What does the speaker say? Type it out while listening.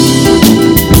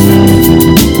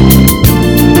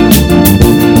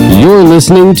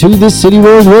listening to the City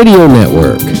World Radio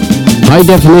Network.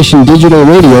 High-definition digital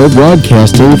radio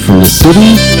broadcasting from the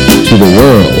city to the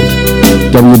world.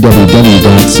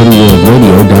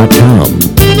 www.cityworldradio.com.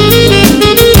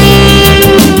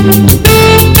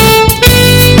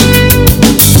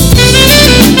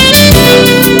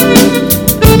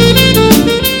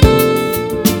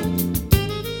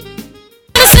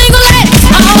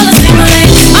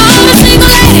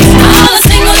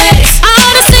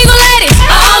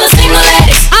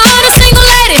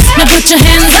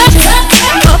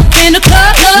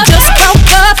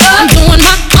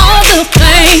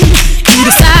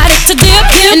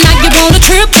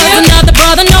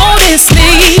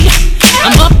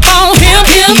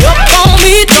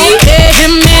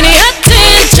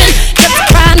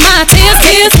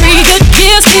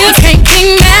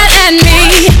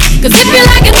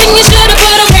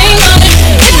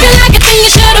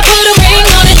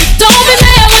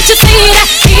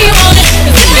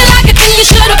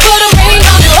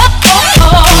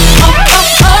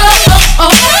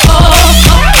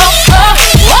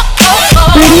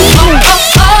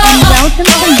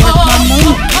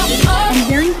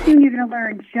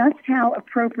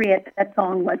 Appropriate that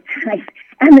song was tonight,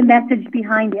 and the message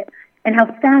behind it, and how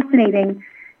fascinating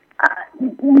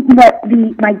what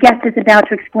my guest is about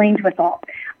to explain to us all.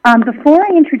 Before I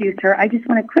introduce her, I just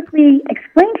want to quickly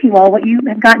explain to you all what you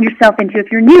have gotten yourself into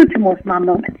if you're new to Morph Mom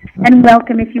Moments. And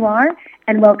welcome if you are,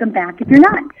 and welcome back if you're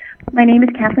not. My name is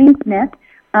Kathleen Smith.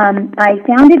 I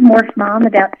founded Morph Mom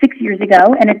about 6 years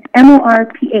ago, and it's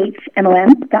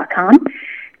morphmom.com.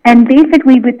 And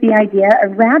basically with the idea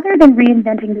of rather than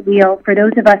reinventing the wheel for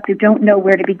those of us who don't know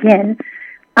where to begin,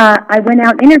 I went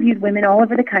out and interviewed women all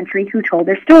over the country who told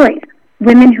their stories.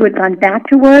 Women who had gone back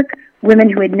to work, women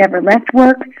who had never left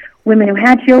work, women who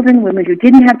had children, women who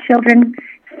didn't have children.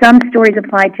 Some stories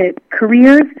applied to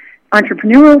careers,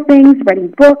 entrepreneurial things, writing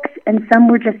books, and some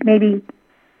were just maybe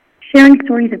sharing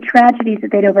stories of tragedies that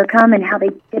they'd overcome and how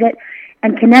they did it,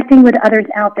 and connecting with others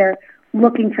out there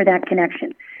looking for that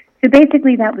connection. So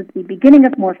basically, that was the beginning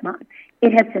of Morph Mom.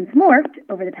 It has since morphed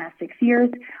over the past 6 years.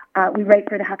 We write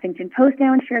for the Huffington Post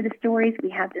now and share the stories.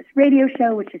 We have this radio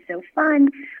show, which is so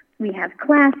fun. We have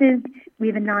classes.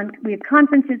 We have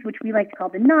conferences, which we like to call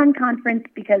the non-conference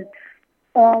because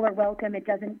all are welcome. It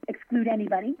doesn't exclude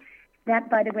anybody. That,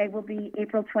 by the way, will be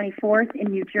April 24th in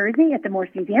New Jersey at the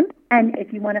Morse Museum. And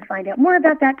if you want to find out more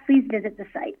about that, please visit the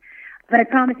site. But I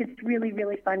promise it's really,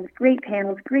 really fun with great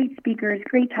panels, great speakers,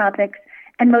 great topics,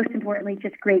 and most importantly,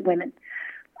 just great women.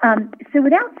 So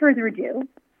without further ado,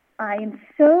 I am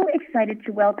so excited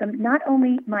to welcome not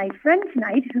only my friend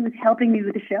tonight, who is helping me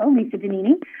with the show, Lisa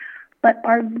Donini, but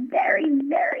our very,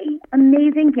 very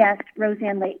amazing guest,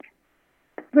 Roseanne Lake.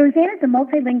 Roseanne is a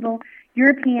multilingual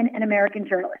European and American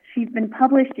journalist. She's been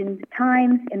published in the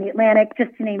Times, in The Atlantic,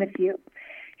 just to name a few.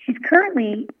 She's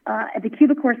currently the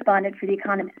Cuba correspondent for The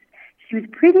Economist. She was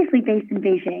previously based in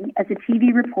Beijing as a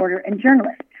TV reporter and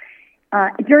journalist.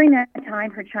 During that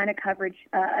time, her China coverage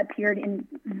appeared in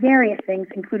various things,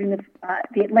 including the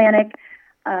Atlantic,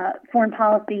 Foreign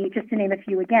Policy, just to name a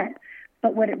few again.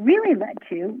 But what it really led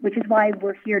to, which is why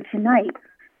we're here tonight,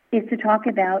 is to talk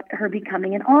about her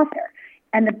becoming an author.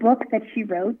 And the book that she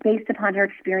wrote, based upon her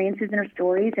experiences and her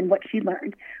stories and what she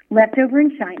learned, Leftover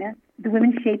in China, The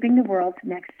Women Shaping the World's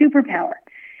Next Superpower.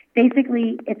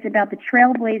 Basically, it's about the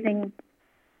trailblazing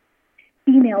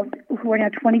females who are now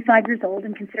 25 years old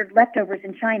and considered leftovers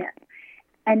in China.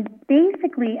 And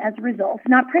basically, as a result,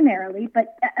 not primarily,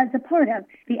 but as a part of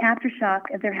the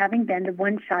aftershock of there having been the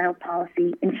one-child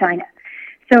policy in China.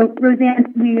 So,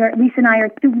 Roseanne, Lisa and I are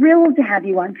thrilled to have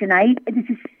you on tonight. This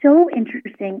is so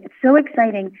interesting. It's so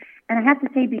exciting. And I have to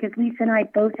say, because Lisa and I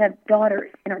both have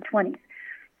daughters in our 20s,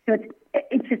 so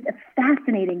it's just a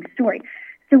fascinating story.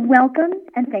 So welcome,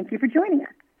 and thank you for joining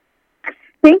us.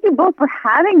 Thank you both for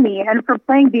having me and for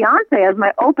playing Beyonce as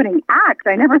my opening act.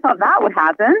 I never thought that would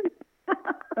happen.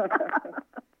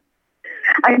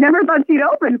 I never thought she'd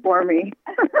open for me.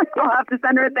 I'll have to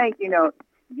send her a thank you note.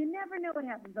 You never know what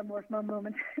happens on Morph Mom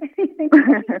Moments. Anything could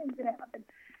happen.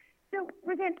 So,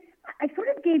 Roseanne, I sort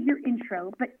of gave your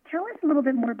intro, but tell us a little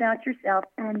bit more about yourself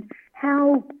and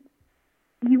how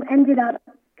you ended up,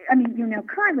 I mean, you're now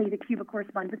currently the Cuba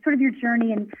correspondent, but sort of your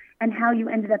journey and how you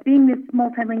ended up being this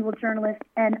multilingual journalist.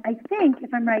 And I think,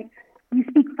 if I'm right, you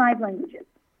speak 5 languages.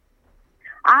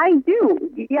 I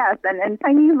do, yes, and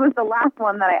Chinese was the last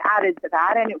one that I added to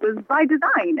that, and it was by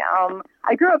design.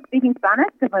 I grew up speaking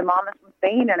Spanish because my mom is from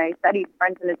Spain, and I studied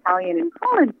French and Italian in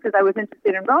college because I was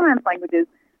interested in Romance languages,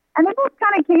 and they both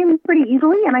kind of came pretty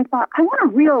easily, and I thought, I want a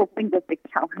real linguistic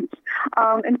challenge,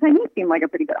 and Chinese seemed like a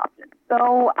pretty good option.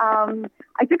 So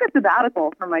I I took a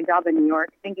sabbatical from my job in New York,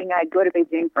 thinking I'd go to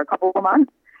Beijing for a couple of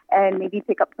months and maybe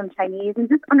pick up some Chinese and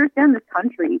just understand this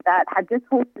country that had just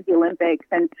hosted the Olympics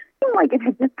and seemed like it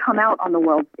had just come out on the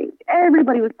world stage.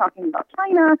 Everybody was talking about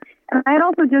China. And I had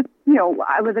also just,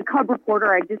 I was a cub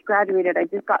reporter. I just graduated. I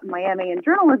just gotten my MA in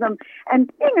journalism. And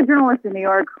being a journalist in New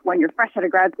York when you're fresh out of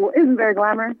grad school isn't very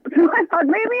glamorous. So I thought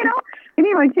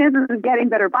maybe my chances of getting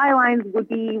better bylines would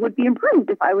be improved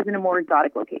if I was in a more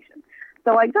exotic location.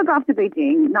 So I took off to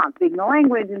Beijing, not speaking the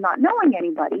language and not knowing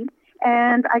anybody.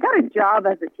 And I got a job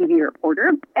as a TV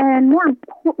reporter. And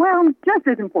just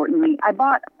as importantly, I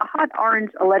bought a hot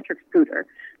orange electric scooter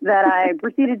that I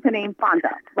proceeded to name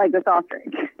Fanta, like the soft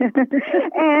drink.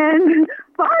 And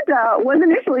Fanta was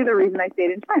initially the reason I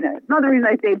stayed in China. It's not the reason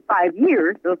I stayed 5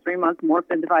 years. Those 3 months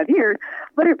morphed into 5 years.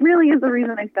 But it really is the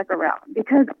reason I stuck around.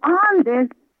 Because on this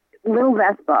little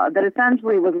Vespa that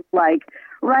essentially was like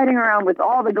riding around with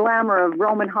all the glamour of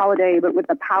Roman holiday, but with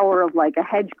the power of like a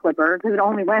hedge clipper, because it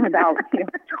only went about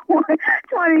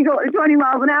 20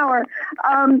 miles an hour.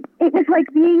 It was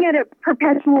like being at a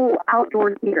perpetual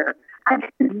outdoor theater. I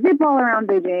could zip all around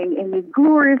Beijing in these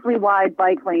gloriously wide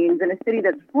bike lanes in a city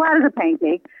that's flat as a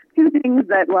pancake. Two things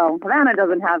that, Havana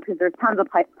doesn't have because there's tons of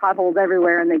potholes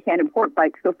everywhere and they can't import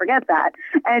bikes, so forget that.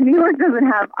 And New York doesn't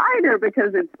have either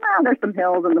because there's some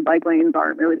hills and the bike lanes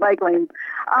aren't really bike lanes.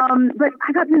 But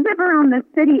I got to zip around this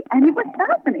city and it was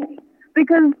fascinating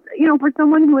because, for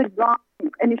someone who had gone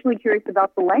initially curious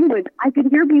about the language, I could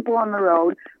hear people on the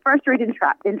road frustrated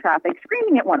in traffic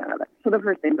screaming at one another. So the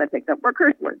first things I picked up were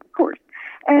curse words, of course.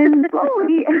 And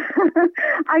slowly,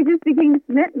 I just became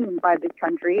smitten by this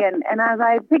country. And as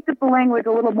I picked up the language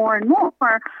a little more and more,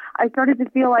 I started to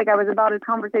feel like I was about as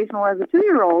conversational as a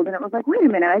 2-year-old. And it was like, wait a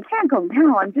minute, I can't go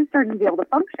now. I'm just starting to be able to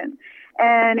function.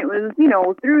 And it was,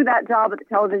 through that job at the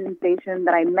television station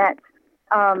that I met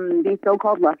these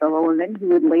so-called leftover women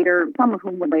some of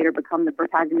whom would later become the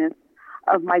protagonists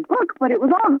of my book, but it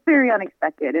was all very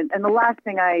unexpected. And the last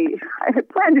thing I had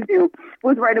planned to do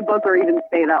was write a book or even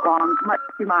stay that long, much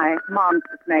to my mom's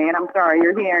dismay. And I'm sorry,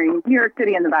 you're hearing New York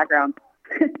City in the background.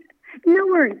 No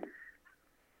worries.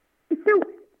 So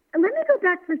let me go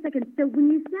back for a second. So when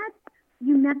you said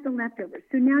you met the leftovers,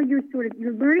 so now you're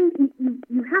learning,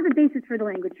 you have a basis for the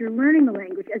language, you're learning the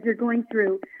language as you're going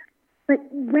through. But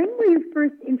when were you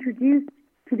first introduced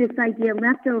to this idea,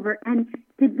 leftover, and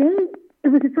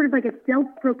was it sort of like a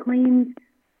self-proclaimed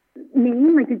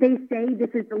name? Like, did they say this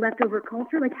is the leftover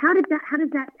culture? Like, how does that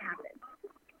happen?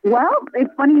 Well, it's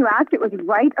funny you ask. It was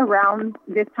right around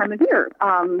this time of year.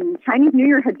 Chinese New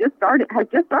Year has just started.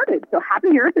 So happy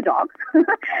Year of the Dog,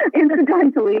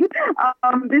 incidentally.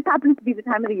 This happens to be the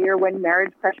time of the year when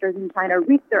marriage pressures in China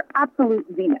reach their absolute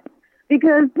zenith.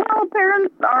 Because,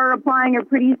 parents are applying a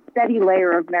pretty steady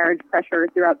layer of marriage pressure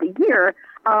throughout the year.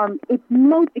 It's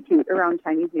most acute around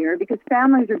Chinese New Year because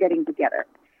families are getting together.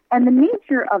 And the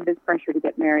nature of this pressure to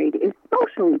get married is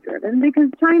socially driven because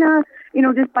China,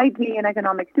 despite being an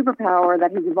economic superpower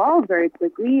that has evolved very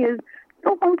quickly, is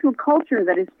still home to a culture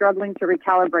that is struggling to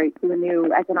recalibrate to a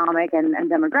new economic and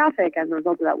demographic as a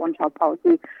result of that one-child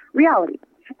policy reality.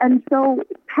 And so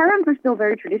parents are still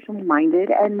very traditionally minded,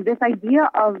 and this idea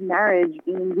of marriage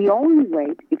being the only way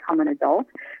to become an adult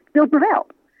still prevails.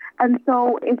 And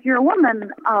so if you're a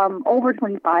woman over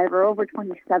 25 or over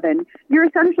 27, you're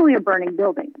essentially a burning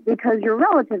building because your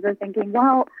relatives are thinking,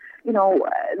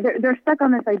 they're stuck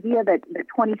on this idea that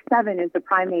 27 is the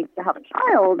prime age to have a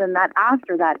child, and that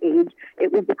after that age,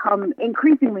 it will become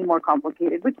increasingly more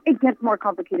complicated, which it gets more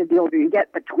complicated the older you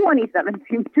get, but 27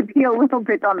 seems to be a little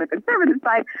bit on the conservative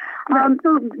side.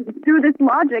 So through this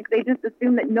logic, they just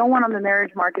assume that no one on the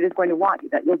marriage market is going to want you,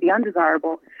 that you'll be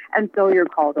undesirable, and so you're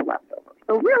called a leftover.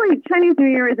 So really, Chinese New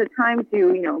Year is a time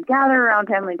to, gather around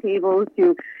family tables,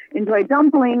 to enjoy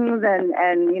dumplings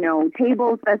and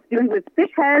tables festooned with fish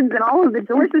heads and all of the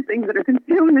delicious things that are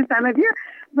consumed this time of year.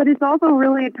 But it's also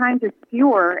really a time to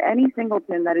skewer any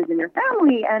singleton that is in your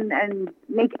family and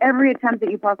make every attempt that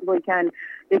you possibly can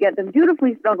to get them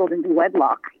dutifully snuggled into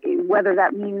wedlock, whether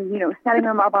that means, setting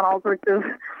them up on all sorts of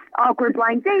awkward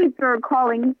blind dates or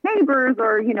calling neighbors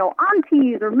or,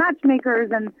 aunties or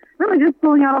matchmakers and really just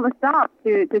pulling out all the stops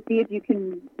to see if you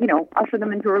can, usher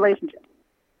them into a relationship.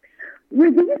 Were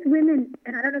these women,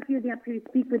 and I don't know if you had the opportunity to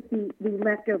speak with the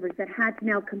leftovers that had to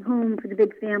now come home for the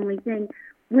big family thing,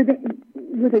 were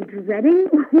they dreading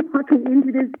walking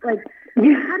into this? Like,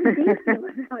 how did they feel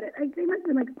about it? Like, they must have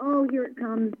been like, oh, here it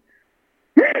comes.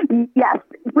 Yes,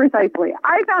 precisely.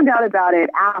 I found out about it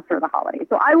after the holiday.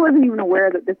 So I wasn't even aware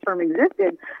that this term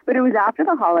existed, but it was after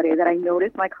the holiday that I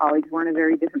noticed my colleagues were in a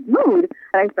very different mood,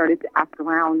 that I started to ask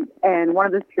around. And one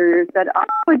of the superiors said, oh,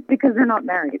 it's because they're not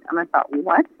married. And I thought,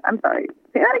 what? I'm sorry.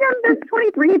 Say that again. They're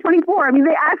 23, 24. I mean,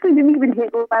 they actually didn't even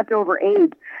hit leftover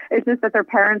age. It's just that their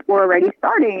parents were already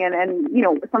starting. And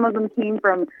some of them came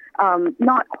from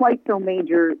not quite so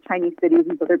major Chinese cities,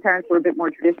 and so their parents were a bit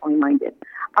more traditionally minded.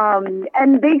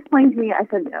 And they explained to me, I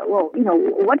said, well,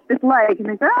 what's this like? And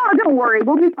they said, oh, don't worry,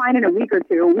 we'll be fine in a week or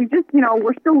two. We just,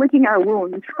 we're still licking our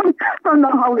wounds from the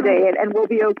holiday, and we'll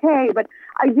be okay. But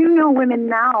I do know women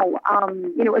now,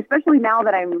 especially now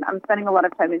that I'm spending a lot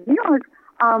of time in New York,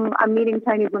 I'm meeting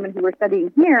Chinese women who are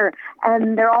studying here,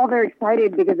 and they're all very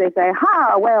excited because they say,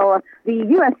 well, the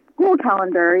U.S. school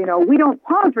calendar, we don't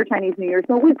pause for Chinese New Year,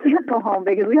 so we can't go home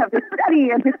because we have to study,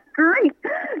 and it's great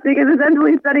because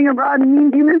essentially studying abroad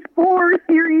means you miss 4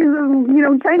 series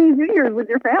of, Chinese New Years with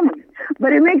your family.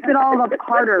 But it makes it all the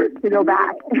harder to go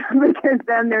back because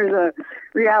then there's a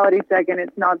reality check, and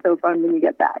it's not so fun when you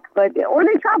get back. Or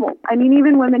they travel. I mean,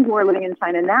 even women who are living in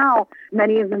China now,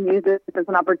 many of them use this as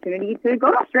an opportunity to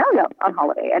go to Australia on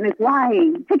holiday, and it's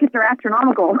why tickets are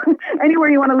astronomical. Anywhere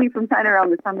you want to leave from China around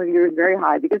this time of year is very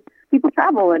high because people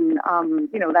travel, and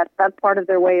that's part of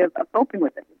their way of coping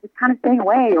with it. Just kind of staying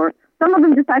away, or some of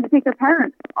them decide to take their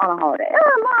parents on a holiday.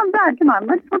 Oh, Mom, Dad, come on,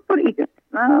 let's go to Egypt.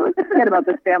 Let's forget about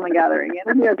this family gathering,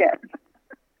 and it'll be okay.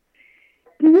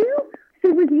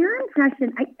 So with your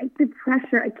impression, the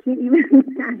pressure, I can't even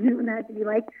imagine what that had to be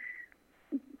like.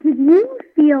 Did you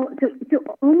feel, so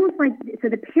almost like, so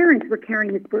the parents were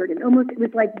carrying this burden, almost it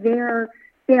was like their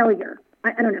failure.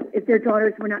 I don't know, if their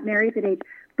daughters were not married at that age,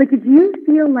 but did you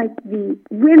feel like the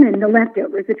women, the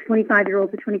leftovers, the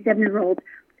 25-year-olds, the 27-year-olds,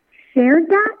 shared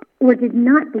that or did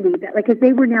not believe that? Like, because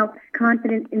they were now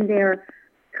confident in their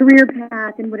career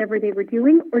path and whatever they were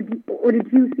doing, or did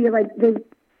you feel like they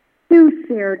too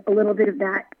shared a little bit of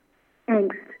that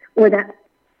angst or that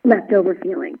leftover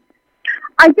feeling?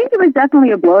 I think it was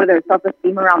definitely a blow to their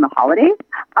self-esteem around the holidays.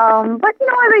 But,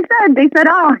 as they said,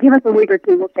 oh, give us a week or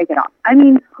two, we'll take it off. I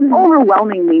mean,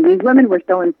 overwhelmingly, these women were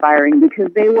so inspiring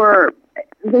because they were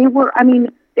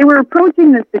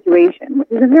approaching this situation,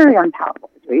 which is a very unpalatable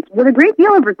situation, with a great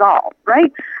deal of resolve,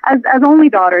 right? As only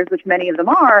daughters, which many of them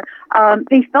are,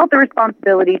 they felt the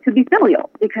responsibility to be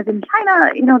filial because in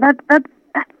China, that's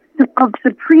of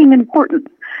supreme importance,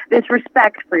 this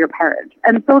respect for your parents.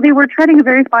 And so they were treading a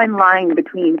very fine line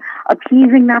between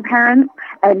appeasing their parents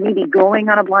and maybe going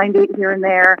on a blind date here and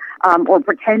there, or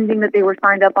pretending that they were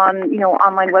signed up on,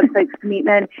 online websites to meet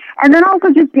men, and then also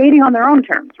just dating on their own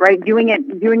terms, right? Doing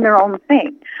their own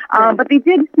thing. But they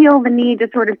did feel the need to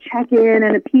sort of check in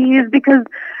and appease because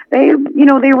they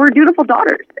were dutiful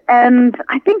daughters. And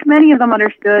I think many of them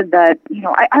understood that,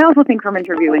 I also think from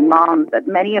interviewing moms that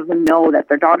many of them know that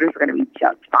their daughters are going to be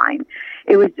just fine.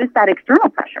 It was just that external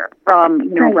pressure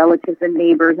from, relatives and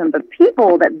neighbors and the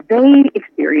people that they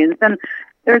experienced. And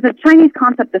there's a Chinese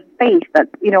concept of faith that's,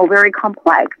 very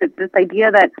complex. It's this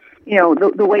idea that,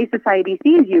 the way society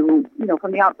sees you,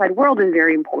 from the outside world is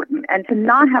very important. And to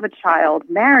not have a child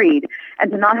married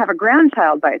and to not have a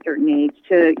grandchild by a certain age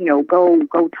to,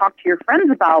 go talk to your friends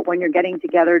about when you're getting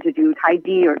together to do Tai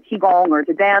Chi or Qigong or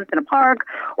to dance in a park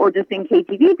or to sing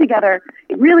KTV together,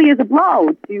 it really is a blow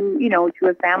to, to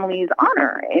a family's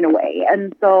honor in a way.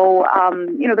 And so,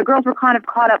 the girls were kind of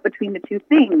caught up between the two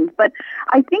things. But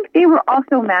I think they were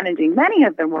also many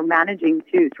of them were managing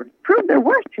to sort of prove their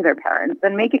worth to their parents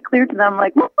and make it clear to them,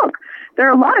 like, look, there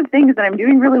are a lot of things that I'm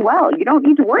doing really well. You don't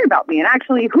need to worry about me. And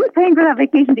actually, who's paying for that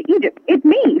vacation to Egypt? It's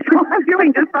me. So I'm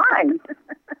doing just fine.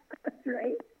 That's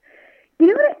right. You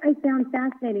know what I found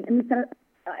fascinating? I mean, so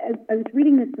I was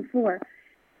reading this before,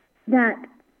 that,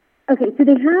 okay, so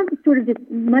they have sort of this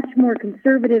much more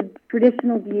conservative,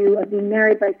 traditional view of being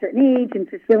married by a certain age and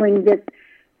fulfilling this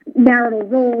marital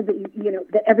role that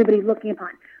that everybody's looking upon.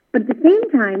 But at the same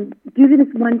time, due to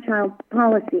this one-child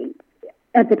policy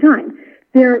at the time,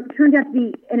 there turned out to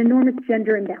be an enormous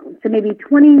gender imbalance. So maybe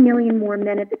 20 million more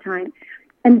men at the time,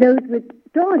 and those with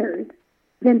daughters,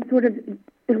 then sort of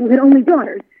with only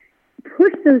daughters,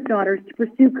 pushed those daughters to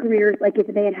pursue careers like if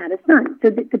they had a son.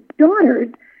 So the daughters,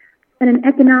 in an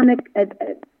economic,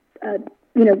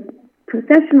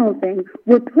 professional thing,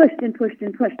 were pushed and pushed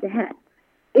and pushed ahead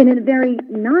in a very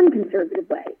non-conservative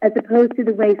way, as opposed to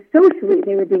the way socially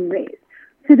they were being raised.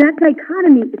 So that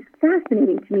dichotomy is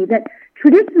fascinating to me, that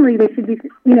traditionally they should be,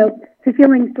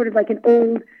 fulfilling sort of like an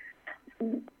old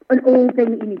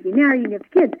thing that you need to be married, you need to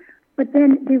have kids. But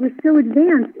then they were so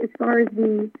advanced as far as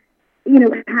the,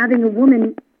 having a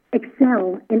woman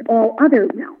excel in all other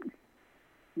realms.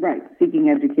 Right, seeking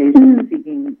education,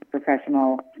 seeking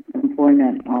professional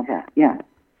employment, all that. Yeah.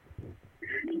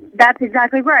 That's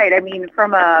exactly right. I mean,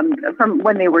 from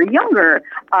when they were younger,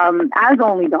 as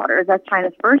only daughters, as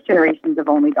China's first generations of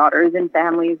only daughters in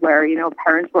families where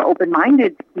parents were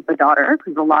open-minded to keep a daughter,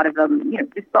 because a lot of them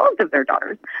disposed of their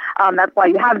daughters. That's why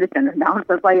you have this gender balance.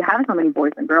 That's why you have so many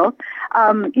boys and girls.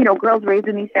 Girls raised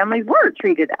in these families were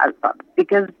treated as sons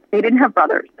because they didn't have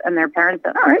brothers, and their parents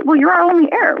said, "All right, well, you're our only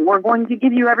heir. We're going to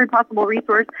give you every possible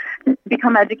resource to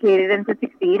become educated and to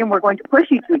succeed, and we're going to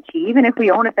push you to achieve. And if we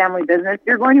own a family business,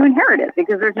 you're going to inherit it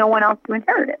because there's no one else to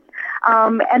inherit it."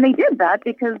 And they did that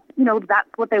because, that's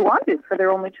what they wanted for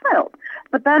their only child.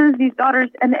 But that is these daughters,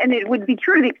 and it would be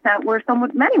true to the extent where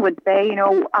many would say,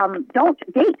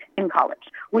 don't date in college.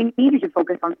 We need you to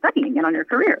focus on studying and on your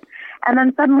career. And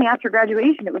then suddenly after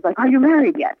graduation, it was like, are you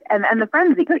married yet? And the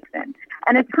frenzy kicks in.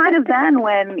 And it's kind of then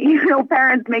when,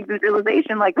 parents make this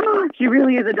realization like, oh, she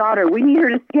really is a daughter. We need her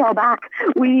to scale back.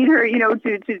 We need her,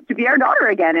 to be our daughter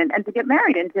again and to get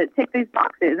married and to tick these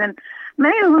boxes. And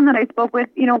many of them that I spoke with,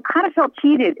 kind of felt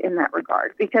cheated in that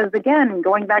regard because, again,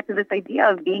 going back to this idea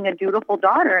of being a dutiful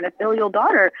daughter and a filial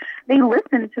daughter, they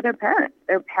listened to their parents.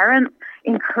 Their parents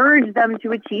encouraged them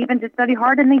to achieve and to study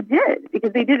hard, and they did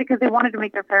because they wanted to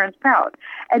make their parents proud.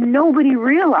 And nobody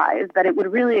realized that it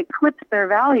would really eclipse their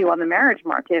value on the marriage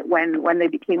market when they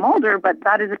became older, but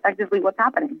that is effectively what's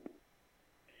happening.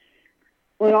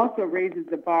 Well, it also raises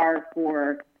the bar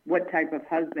for what type of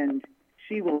husband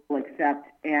she will accept,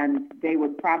 and they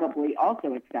would probably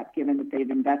also accept, given that they've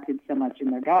invested so much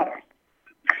in their daughters.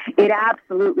 It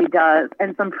absolutely does,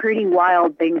 and some pretty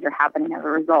wild things are happening as a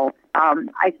result.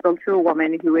 I spoke to a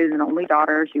woman who is an only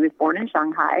daughter. She was born in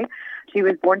Shanghai. She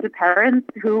was born to parents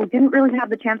who didn't really have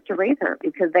the chance to raise her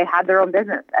because they had their own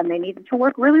business and they needed to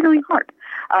work really, really hard.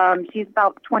 She's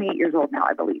about 28 years old now,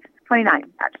 I believe.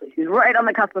 29, actually. She's right on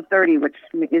the cusp of 30, which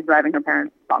is driving her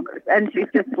parents bonkers. And she's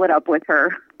just split up with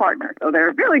her partner. So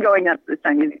they're really going nuts this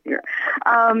Chinese year.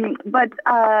 But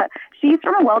she's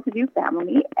from a well-to-do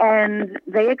family, and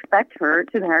they expect her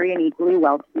to marry an equally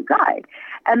well-to-do guy.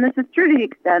 And this is true to the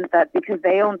extent that because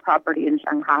they own property in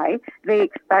Shanghai, they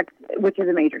expect, which is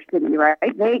a major city, right?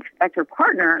 They expect her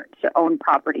partner to own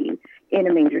property in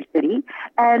a major city.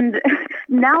 And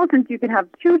now, since you can have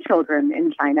 2 children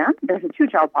in China, there's a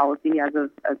 2-child policy as of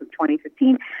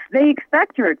 2015, they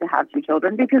expect her to have 2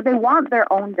 children because they want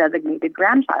their own designated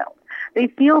grandchild. They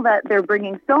feel that they're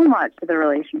bringing so much to the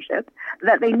relationship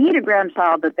that they need a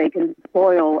grandchild that they can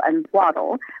spoil and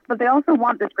swaddle, but they also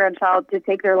want this grandchild to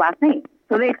take their last name.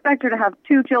 So they expect her to have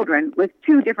 2 children with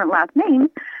 2 different last names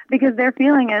because their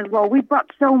feeling is, well, we brought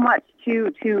so much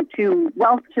to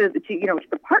wealth to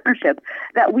the partnership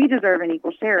that we deserve an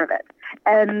equal share of it.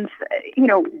 And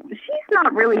she's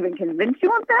not really even convinced she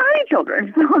wants to have any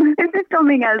children. So this is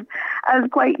coming as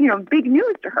quite big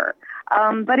news to her.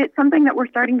 But it's something that we're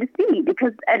starting to see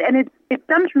because and it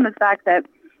stems from the fact that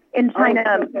in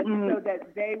China, so that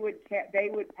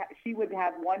she would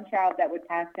have one child that would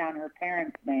pass down her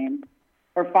parents' name.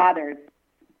 Her father's.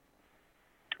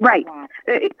 Right.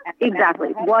 Exactly.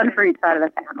 One for each side of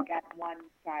the family. Got one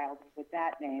child with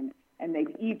that name, and they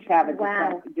each have a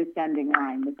descending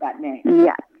line with that name.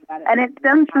 Yes. And it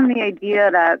stems from the idea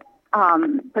that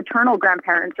paternal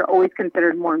grandparents are always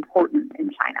considered more important in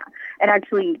China. And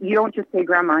actually, you don't just say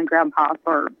grandma and grandpa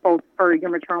for your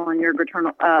maternal and your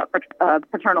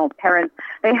paternal parents.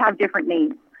 They have different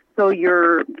names. So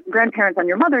your grandparents on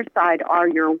your mother's side are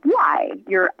your Y,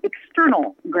 your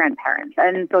external grandparents,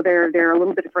 and so they're a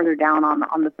little bit further down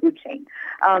on the food chain.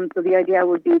 So the idea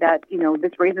would be that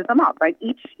this raises them up, right?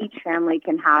 Each family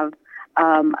can have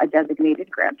a designated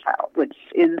grandchild, which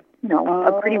is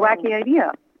a pretty wacky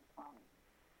idea.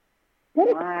 That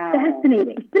is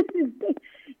fascinating. This is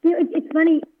it's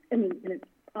funny. I mean, it's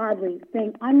oddly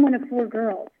saying I'm one of 4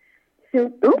 girls. So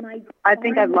I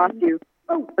think I've lost you.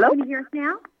 Oh, hello? Can you hear us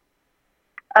now?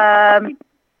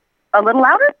 A little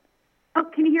louder? Oh,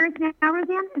 can you hear us now,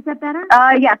 Roseanne? Is that better?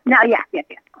 Yes. Now, yes.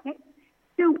 Okay.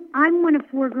 So I'm one of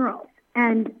 4 girls,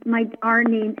 and our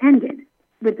name ended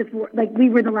with the 4. Like we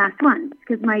were the last ones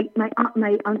because my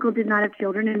uncle did not have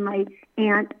children, and my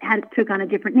aunt took on a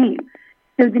different name.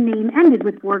 So the name ended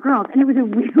with 4 girls, and it was a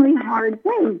really hard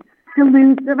thing to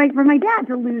lose. For my dad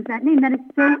to lose that name. That is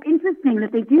so interesting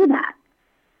that they do that.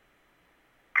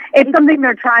 It's something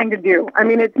they're trying to do. I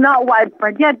mean, it's not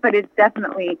widespread yet, but it's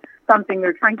definitely something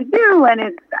they're trying to do. And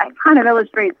it kind of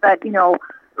illustrates that,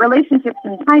 relationships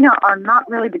in China are not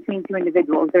really between 2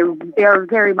 individuals. They're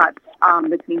very much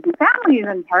between 2 families,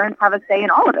 and parents have a say in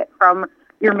all of it, from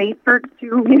your mate search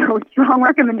to, strong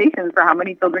recommendations for how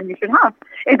many children you should have.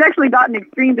 It's actually gotten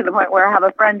extreme to the point where I have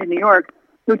a friend in New York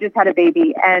who just had a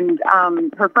baby, and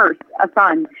her first, a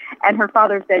son. And her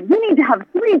father said, "You need to have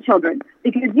 3 children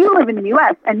because you live in the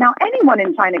U.S. and now anyone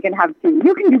in China can have 2.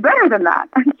 You can do better than that."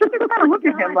 And so people kind of looked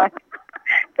at him like,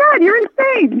 "Dad, you're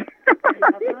insane."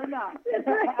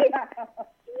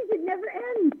 It never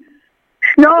ends.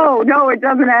 No, it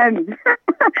doesn't end.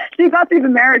 She got through the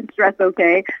marriage stress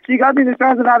okay. She got through the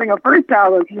stress of having a first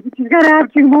child okay, but she's got to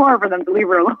have 2 more for them to leave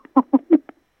her alone.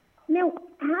 Now,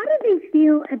 how do they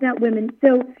feel about women?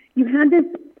 So you had this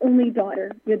only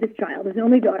daughter, you had this child, this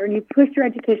only daughter, and you pushed her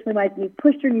educationally wise, and you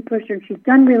pushed her, and she's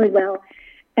done really well.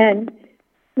 And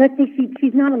let's say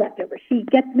she's not a leftover. She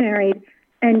gets married,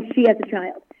 and she has a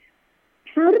child.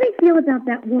 How do they feel about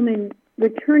that woman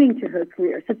returning to her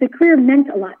career? So the career meant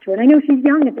a lot to her. And I know she's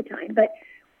young at the time, but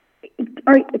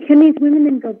can these women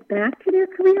then go back to their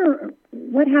career, or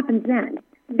what happens then?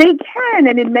 They can,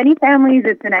 and in many families,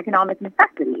 it's an economic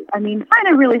necessity. I mean,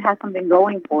 China really has something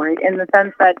going for it in the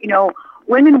sense that,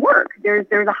 women work. There's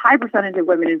a high percentage of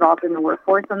women involved in the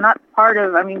workforce, and that's part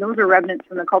of, those are remnants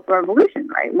from the Cultural Revolution,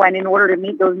 right? When in order to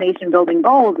meet those nation-building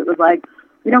goals, it was like,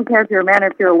 we don't care if you're a man or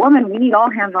if you're a woman, we need all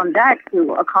hands on deck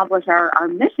to accomplish our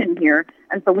mission here,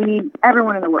 and so we need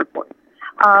everyone in the workforce.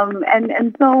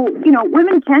 And so,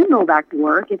 women can go back to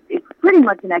work. It's pretty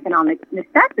much an economic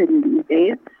necessity these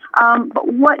days. But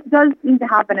what does seem to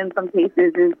happen in some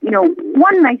cases is,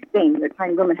 one nice thing that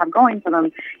Chinese women have going for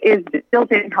them is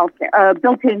built-in healthcare,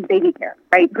 built-in baby care,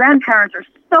 right? Grandparents are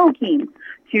so keen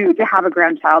to have a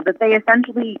grandchild that they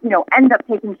essentially, end up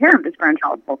taking care of this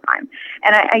grandchild full time.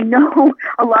 And I know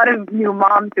a lot of new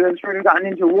moms who have sort of gotten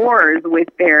into wars with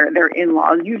their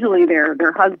in-laws, usually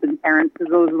their husband's parents, because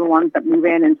those are the ones that move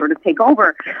in and sort of take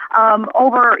over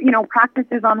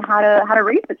practices on how to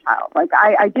raise a child. Like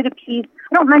I did a piece,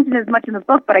 I don't mention as much in the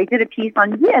book, but I did a piece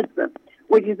on Yezi,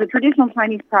 which is a traditional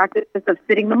Chinese practice of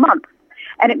sitting the month.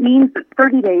 And it means that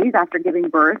 30 days after giving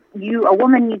birth, a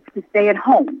woman needs to stay at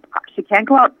home. She can't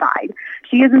go outside.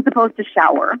 She isn't supposed to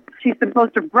shower. She's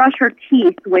supposed to brush her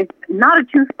teeth with not a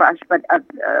toothbrush, but a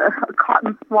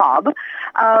cotton swab.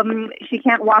 She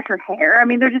can't wash her hair.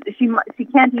 She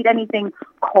can't eat anything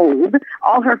cold.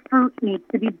 All her fruit needs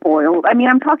to be boiled.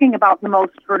 I'm talking about the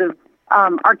most sort of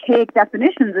archaic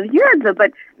definitions of Yezi,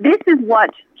 but this is what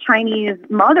Chinese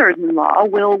mothers-in-law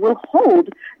will hold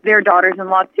their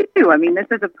daughters-in-law to. This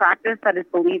is a practice that is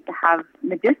believed to have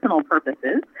medicinal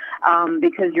purposes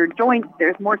because your joints,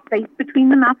 there's more space between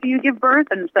them after you give birth,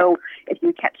 and so if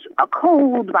you catch a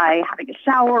cold by having a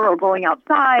shower or going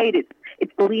outside,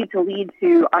 it's believed to lead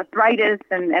to arthritis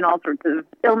and all sorts of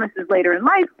illnesses later in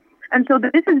life. And so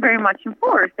this is very much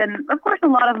enforced. And, of course, a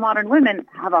lot of modern women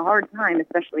have a hard time,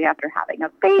 especially after having a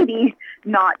baby,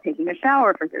 not taking a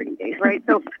shower for 30 days, right?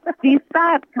 So these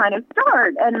fads kind of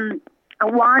start. And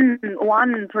one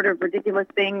sort of ridiculous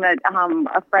thing that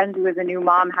a friend who was a new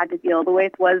mom had to deal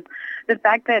with was the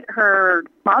fact that her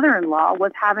mother-in-law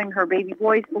was having her baby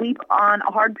boy sleep on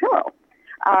a hard pillow.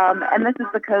 And this is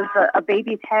because a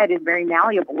baby's head is very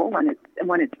malleable when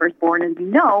it's first born, as you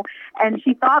know, and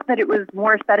she thought that it was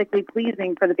more aesthetically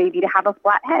pleasing for the baby to have a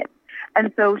flat head.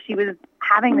 And so she was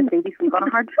having this baby sleep on a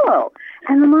hard pillow.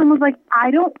 And the mom was like,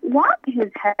 "I don't want his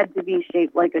head to be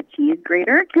shaped like a cheese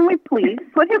grater. Can we please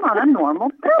put him on a normal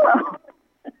pillow?"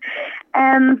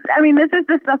 And, this is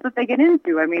the stuff that they get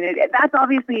into. That's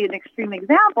obviously an extreme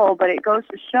example, but it goes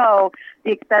to show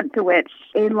the extent to which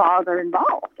in-laws are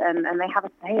involved, and they have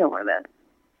a say over this.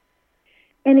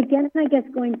 And again, I guess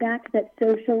going back to that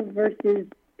social versus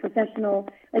professional,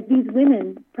 like these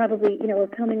women probably, are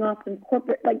coming off some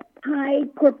corporate, like high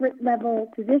corporate level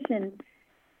position,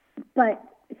 but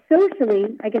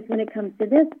socially, I guess when it comes to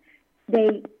this,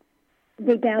 they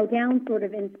bow down sort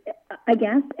of in, I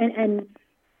guess, and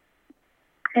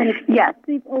it's yes.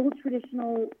 These old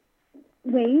traditional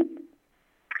ways.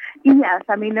 Yes,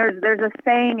 there's a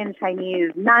saying in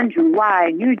Chinese, 男主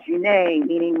外女主内,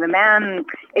 meaning the man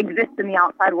exists in the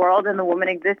outside world and the woman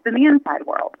exists in the inside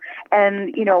world.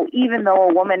 And, even though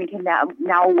a woman can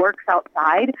now works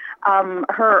outside,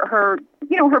 her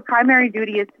primary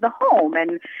duty is to the home.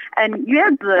 And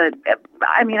Yezi,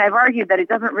 I've argued that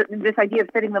this idea of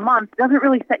sitting the month doesn't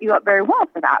really set you up very well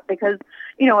for that because,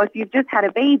 if you've just had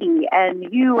a baby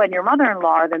and you and your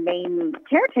mother-in-law are the main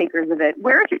caretakers of it,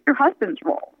 where is your husband's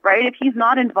role, right? If he's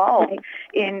not involved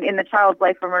in the child's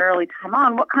life from an early time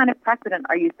on, what kind of precedent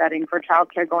are you setting for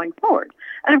childcare going forward?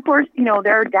 And of course,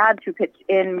 there are dads who pitch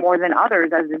in more than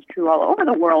others, as is true all over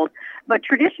the world. But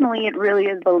traditionally, it really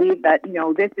is believed that,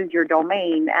 this is your domain.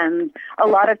 domain. And a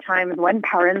lot of times when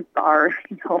parents are,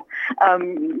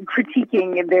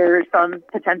 critiquing their son's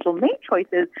potential mate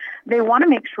choices, they want to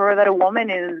make sure that a woman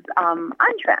is on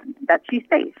trend, that she's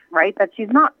safe, right? That she's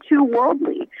not too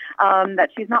worldly, that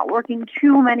she's not working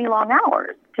too many long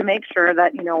hours, to make sure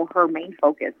that, her main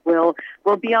focus will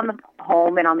be on the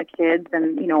home and on the kids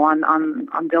and,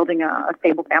 on building a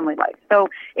stable family life. So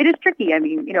it is tricky. I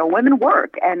mean, women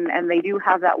work and they do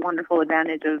have that wonderful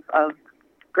advantage of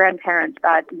grandparents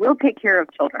that will take care of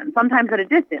children, sometimes at a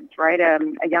distance, right? A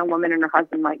young woman and her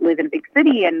husband might live in a big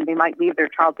city and they might leave their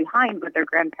child behind with their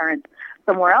grandparents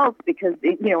somewhere else because,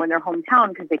 in their hometown,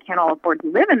 because they can't all afford to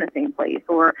live in the same place,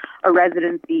 or a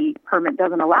residency permit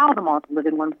doesn't allow them all to live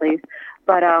in one place.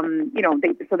 But,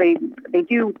 they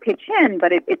do pitch in,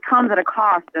 but it comes at a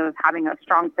cost of having a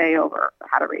strong say over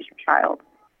how to raise your child.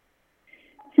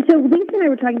 So Lisa and I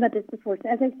were talking about this before. So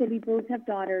as I said, we both have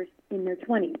daughters in their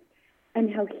 20s. And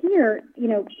how here,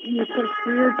 you're sort of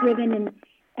career-driven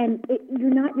and you're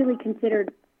not really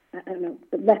considered, I don't know,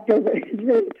 the leftover is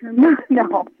really a term.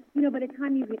 No. By the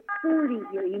time you get 40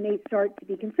 here, you may start to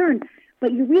be concerned.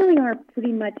 But you really are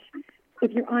pretty much,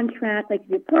 if you're on track, like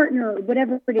your partner or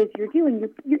whatever it is you're doing,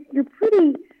 you're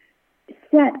pretty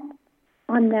set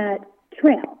on that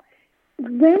trail.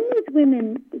 When these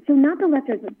women, so not the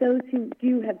leftovers, but those who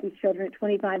do have these children at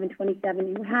 25 and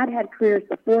 27, who had careers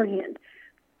beforehand,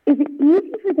 is it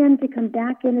easy for them to come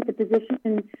back in at the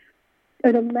position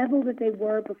or the level that they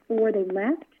were before they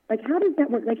left? Like, how does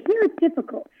that work? Like, here it's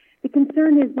difficult. The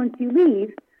concern is once you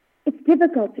leave, it's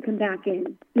difficult to come back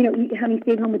in. Having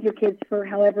stayed home with your kids for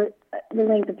however the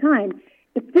length of time,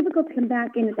 it's difficult to come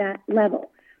back in at that level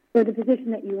or the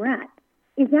position that you were at.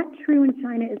 Is that true in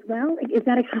China as well? Is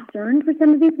that a concern for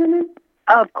some of these women?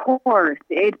 Of course,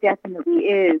 it definitely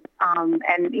is.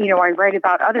 I write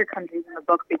about other countries in the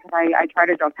book because I try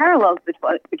to draw parallels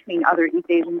between other East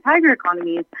Asian tiger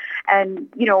economies. And,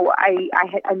 I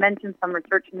mentioned some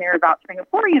research in there about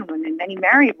Singaporean women, many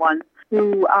married ones,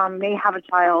 who may have a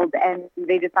child and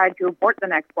they decide to abort the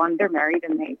next one. They're married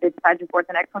and they decide to abort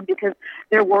the next one because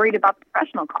they're worried about the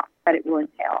professional costs that it will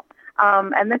entail.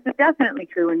 And this is definitely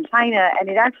true in China, and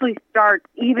it actually starts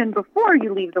even before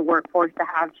you leave the workforce to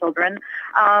have children.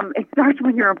 It starts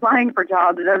when you're applying for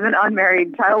jobs as an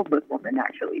unmarried, childless woman,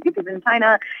 actually, because in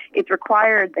China, it's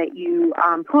required that you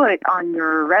put on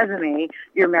your resume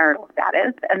your marital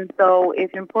status. And so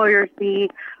if employers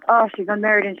see, oh, she's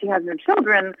unmarried and she has no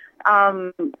children,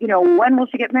 when will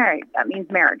she get married? That means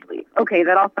marriage leave. Okay,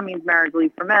 that also means marriage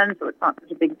leave for men, so it's not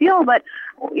such a big deal. But,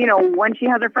 when she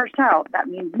has her first child, that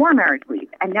means more marriage leave.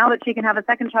 And now that she can have a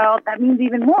second child, that means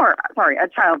even more, a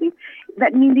child leave.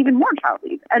 That means even more child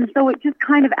leave. And so it just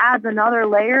kind of adds another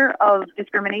layer of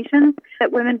discrimination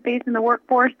that women face in the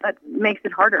workforce that makes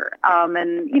it harder.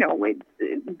 The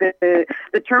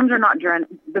terms are not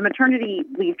the maternity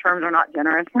leave terms are not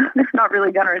generous. They're not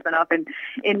really generous enough in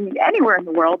anywhere in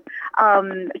the world.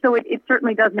 So it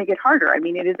certainly does make it harder. I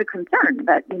mean, it is a concern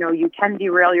that, you can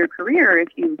derail your career if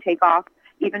you take off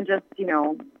even just,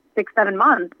 6-7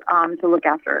 months to look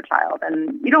after a child.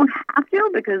 And you don't have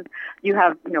to because you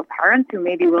have, parents who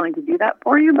may be willing to do that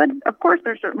for you. But of course,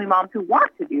 there's certainly moms who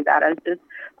want to do that as just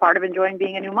part of enjoying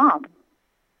being a new mom.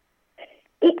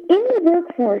 In the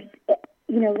workforce,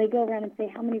 they go around and say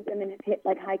how many women have hit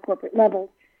high corporate levels.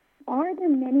 Are there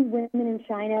many women in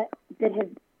China that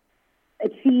have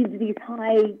achieved these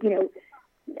high,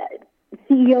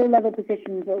 CEO level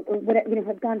positions or whatever,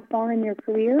 have gone far in their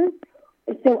careers?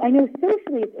 So I know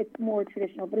socially it's more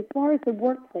traditional, but as far as the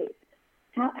workplace,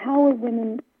 how are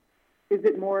women? Is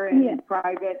it more in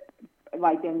private,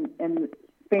 like in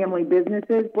family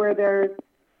businesses where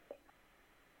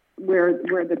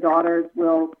the daughters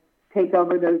will take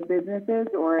over those businesses,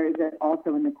 or is it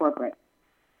also in the corporate?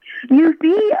 You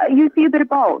see a bit of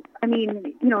both. I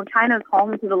mean, China's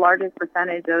home to the largest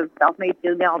percentage of self-made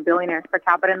female billionaires per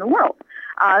capita in the world.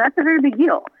 That's a very big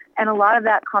deal. And a lot of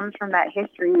that comes from that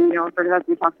history, sort of as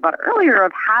we talked about earlier,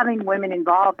 of having women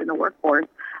involved in the workforce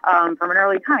from an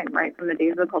early time, right, from the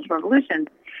days of the Cultural Revolution.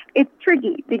 It's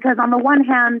tricky because on the one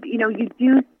hand, you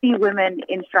do see women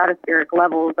in stratospheric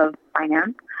levels of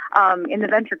finance. In the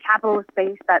venture capital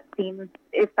space, that seems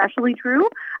especially true.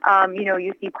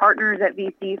 You see partners at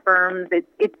VC firms.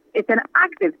 It's an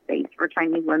active space for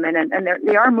Chinese women, and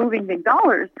they are moving big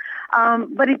dollars.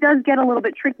 But it does get a little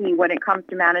bit tricky when it comes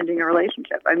to managing a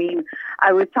relationship. I mean,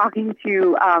 I was talking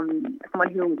to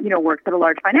someone who works at a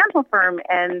large financial firm,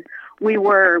 and we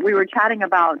were chatting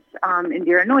about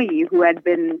Indira Nooyi, who had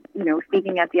been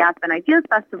speaking at the Aspen Ideas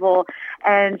Festival,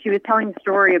 and she was telling a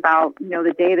story about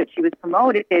the day that she was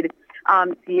promoted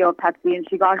CEO of Pepsi, and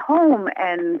she got home,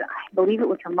 and I believe it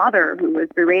was her mother who was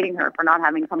berating her for not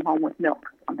having come home with milk,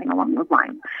 something along those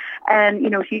lines. And,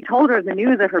 she told her the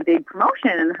news of her big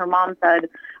promotion, and her mom said,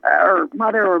 or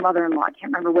mother-in-law, I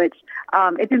can't remember which,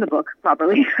 it's in the book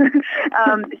properly.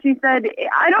 She said,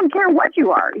 I don't care what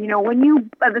you are.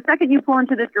 The second you pull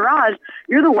into this garage,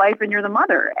 you're the wife and you're the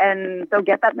mother, and so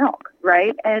get that milk,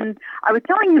 right? And I was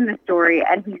telling him this story,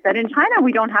 and he said, in China,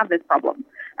 we don't have this problem.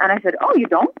 And I said, oh, you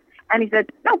don't? And he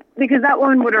said, no, because that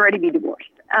woman would already be divorced.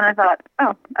 And I thought,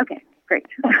 oh, okay, great.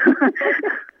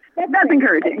 That's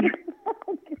encouraging.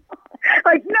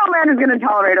 Like, no man is going to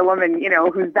tolerate a woman,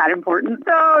 who's that important.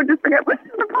 So just forget, this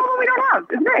is the problem we don't have.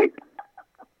 It's great.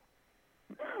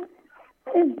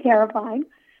 It's terrifying.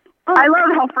 I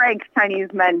love how frank Chinese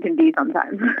men can be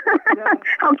sometimes.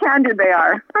 How candid they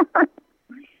are.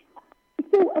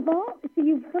 So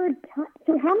you've heard,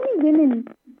 so how many women,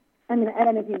 I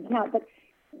don't know if you can count, but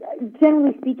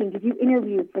generally speaking, did you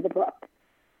interview for the book?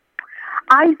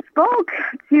 I spoke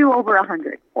to over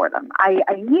 100 for them. I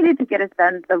needed to get a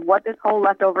sense of what this whole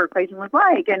leftover equation was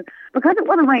like. And because it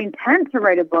wasn't my intent to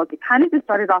write a book, it kind of just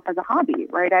started off as a hobby,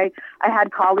 right? I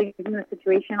had colleagues in the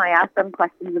situation. I asked them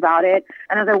questions about it.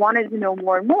 And as I wanted to know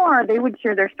more and more, they would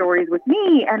share their stories with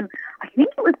me. And I think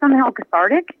it was somehow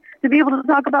cathartic to be able to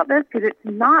talk about this, because it's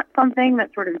not something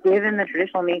that's sort of given the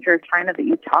traditional nature of China that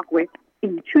you talk with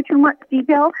in too much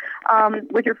detail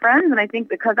with your friends. And I think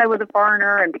because I was a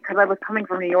foreigner and because I was coming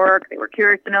from New York, they were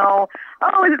curious to know,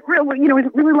 is it real? Is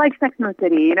it really like Sex and the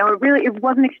City? It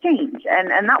was an exchange,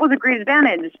 and that was a great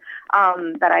advantage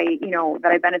that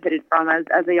I benefited from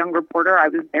as a young reporter. I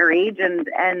was their age,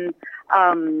 and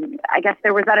I guess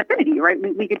there was that affinity, right?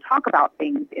 We could talk about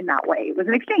things in that way. It was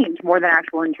an exchange more than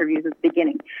actual interviews at the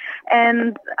beginning.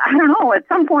 And I don't know, at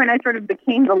some point I sort of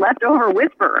became the leftover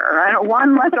whisperer.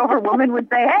 One leftover woman would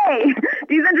say, hey,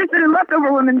 she's interested in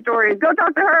leftover women stories, go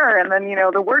talk to her. And then,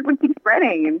 the word would keep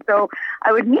spreading. And so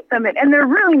I would meet them, and they're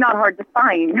really not hard to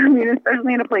find.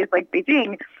 Especially in a place like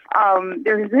Beijing,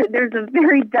 there's a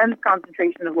very dense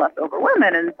concentration of leftover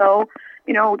women. And so,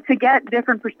 to get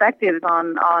different perspectives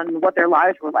on what their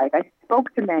lives were like, I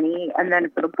spoke to many, and then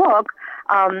for the book,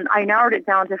 I narrowed it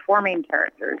down to 4 main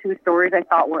characters whose stories I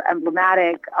thought were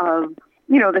emblematic of,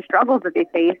 the struggles that they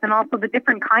face, and also the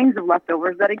different kinds of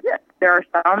leftovers that exist. There are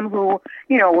some who,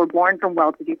 were born from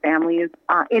well-to-do families,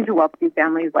 into well-to-do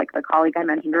families, like the colleague I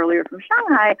mentioned earlier from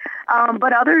Shanghai,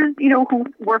 but others, who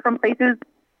were from places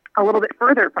a little bit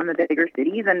further from the bigger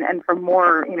cities and from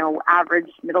more,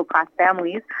 average middle-class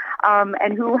families,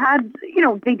 and who had,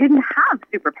 they didn't have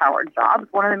superpowered jobs.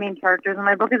 One of the main characters in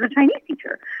my book is a Chinese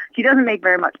teacher. She doesn't make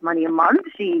very much money a month.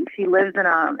 She lives in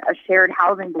a shared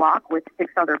housing block with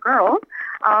 6 other girls,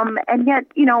 and yet,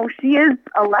 she is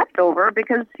a leftover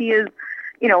because she is,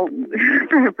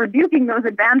 sort of rebuking those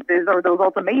advances or those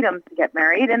ultimatums to get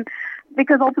married. And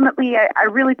because ultimately, I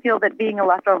really feel that being a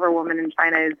leftover woman in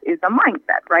China is a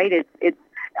mindset, right? It's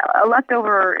a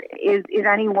leftover is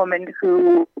any woman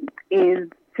who is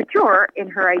secure in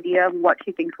her idea of what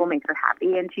she thinks will make her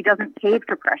happy, and she doesn't cave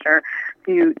to pressure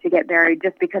to get married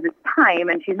just because it's time,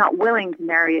 and she's not willing to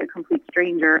marry a complete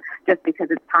stranger just because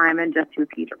it's time and just to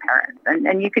appease her parents.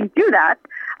 And you can do that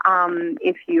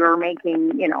if you're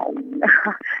making,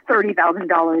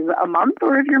 $30,000 a month,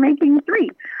 or if you're making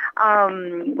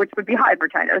 $3,000, which would be high for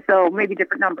China. So maybe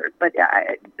different numbers, but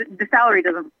the salary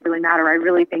doesn't really matter. I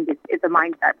really think it's a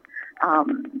mindset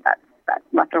that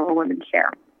leftover women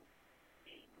share.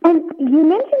 And you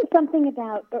mentioned something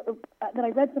about, that I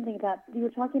read something about, you were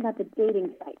talking about the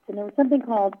dating sites, and there was something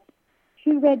called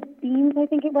Two Red Beans, I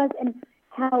think it was, and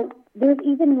how there's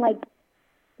even like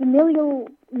familial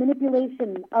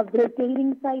manipulation of their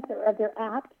dating sites or of their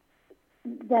apps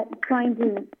that trying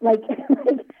to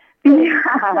sabotage these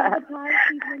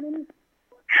women.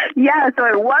 Yeah, so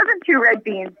it wasn't Two Red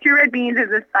Beans. Two Red Beans is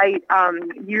a site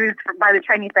used by the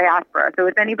Chinese diaspora, so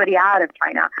it's anybody out of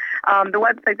China. The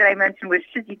website that I mentioned was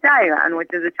Shijidayuan, which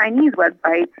is a Chinese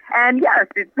website. And yes,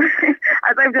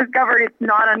 as I've discovered, it's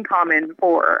not uncommon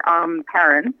for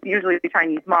parents, usually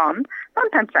Chinese moms,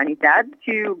 sometimes Chinese dads,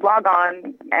 to log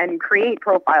on and create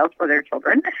profiles for their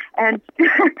children and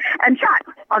chat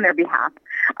on their behalf.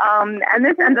 And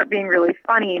this ends up being really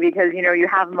funny because, you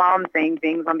have moms saying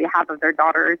things on behalf of their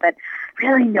daughters that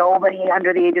really nobody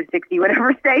under the age of 60 would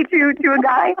ever say to a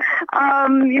guy.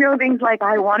 Things like,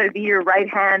 I want to be your right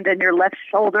hand and your left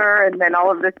shoulder, and then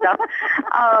all of this stuff.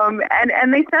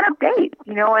 And they set up dates,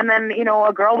 and then,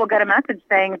 a girl will get a message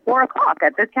saying 4:00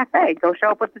 at this cafe, go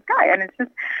show up with this guy. And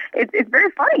it's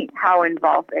very funny how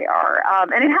involved they are.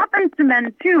 And it happens to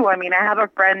men too. I mean, I have a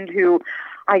friend who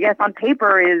I guess on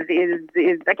paper is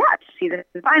a catch. He's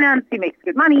in finance, he makes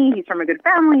good money, he's from a good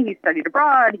family, he's studied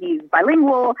abroad, he's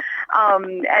bilingual,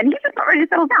 and he's just not ready to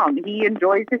settle down. He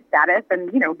enjoys his status,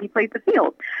 and he plays the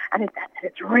field. And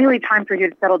it's really time for you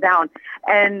to settle down.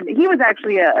 And he was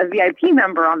actually a VIP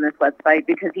member on this website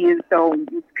because he is so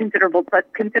considered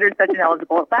such an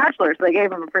eligible bachelor. So they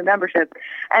gave him a free membership,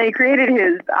 and he created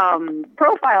his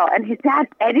profile, and his dad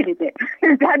edited it.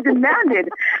 His dad demanded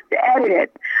to edit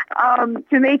it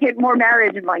to make it more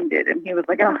marriage-minded. And he was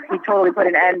like, oh, he totally put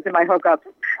an end to my hookups.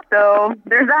 So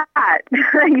there's that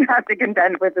you have to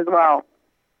contend with as well.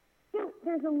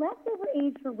 There's a leftover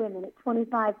age for women at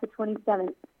 25 to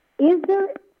 27. Is there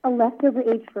a leftover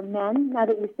age for men, now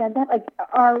that you said that? Like,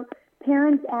 are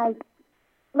parents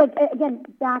again,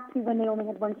 back to when they only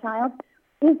had one child,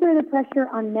 is there the pressure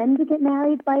on men to get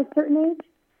married by a certain age?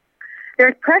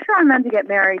 There's pressure on men to get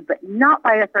married, but not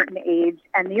by a certain age.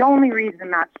 And the only reason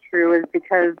that's true is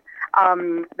because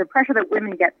the pressure that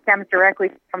women get stems directly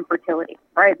from fertility,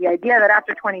 right? The idea that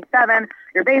after 27,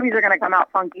 your babies are going to come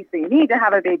out funky, so you need to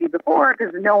have a baby before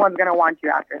because no one's going to want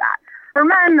you after that. For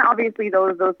men, obviously,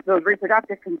 those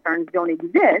reproductive concerns don't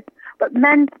exist, but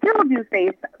men still do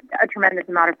face a tremendous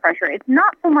amount of pressure. It's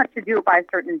not so much to do it by a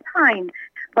certain time,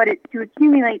 but it's to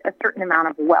accumulate a certain amount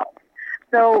of wealth.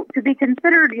 So to be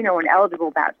considered, an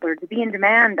eligible bachelor, to be in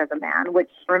demand as a man, which,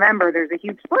 remember, there's a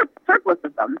huge surplus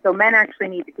of them. So men actually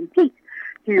need to compete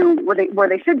where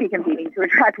they should be competing to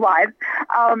attract wives.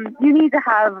 You need to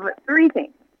have three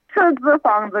things. So the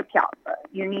songs of Kiaosa.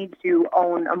 You need to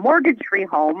own a mortgage-free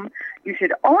home. You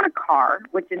should own a car,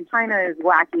 which in China is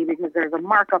wacky because there's a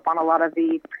markup on a lot of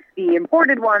the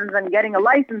imported ones, and getting a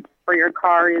license for your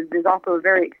car is also a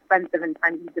very expensive and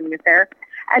time-consuming affair.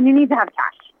 And you need to have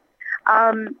cash.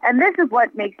 And this is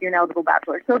what makes you an eligible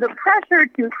bachelor. So the pressure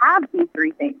to have these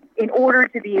three things in order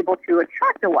to be able to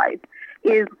attract a wife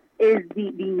is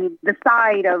the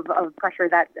side of pressure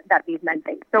that these men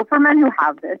face. So for men who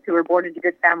have this, who are born into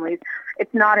good families,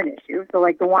 it's not an issue. So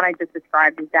like the one I just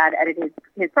described, his dad edited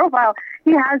his profile,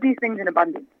 he has these things in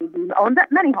abundance. He owns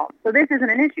many homes. So this isn't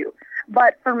an issue.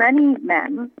 But for many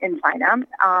men in China,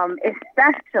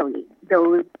 especially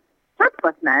those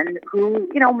surplus men who,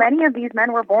 many of these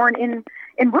men were born in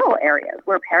rural areas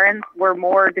where parents were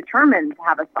more determined to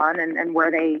have a son and where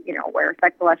they, where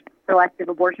selective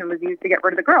abortion was used to get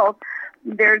rid of the girls.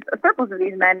 There's a surplus of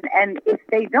these men, and if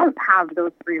they don't have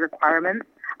those three requirements,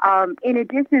 in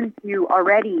addition to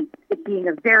already it being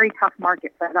a very tough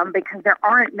market for them because there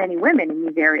aren't many women in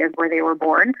these areas where they were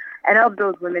born, and of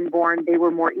those women born, they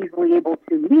were more easily able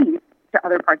to leave to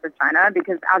other parts of China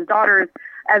because as daughters,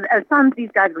 as sons, these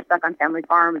guys were stuck on family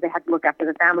farms. They had to look after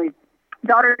the families.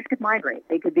 Daughters could migrate.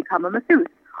 They could become a masseuse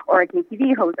or a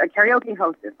KTV host, a karaoke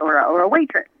hostess, or a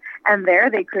waitress. And there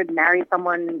they could marry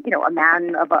someone, a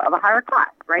man of a higher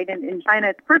class, right? And in China,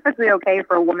 it's perfectly okay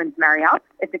for a woman to marry out.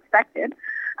 It's expected.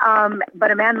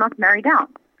 But a man must marry down.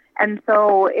 And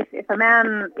so if a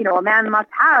man, a man must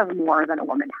have more than a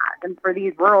woman has. And for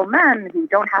these rural men who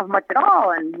don't have much at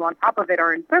all and who on top of it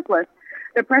are in surplus,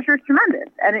 the pressure is tremendous.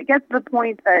 And it gets to the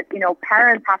point that,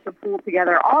 parents have to pool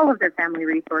together all of their family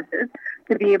resources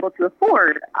to be able to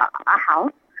afford a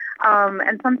house.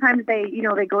 And sometimes they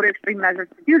go to extreme measures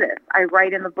to do this. I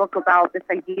write in the book about this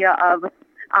idea of,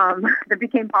 that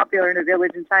became popular in a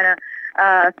village in China,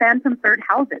 phantom third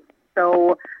houses.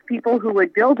 So people who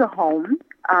would build a home,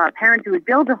 parents who would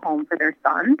build a home for their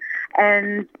son,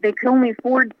 and they could only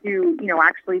afford to,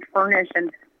 actually furnish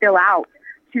and fill out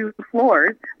 2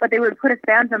 floors, but they would put a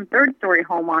phantom third story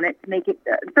on it to make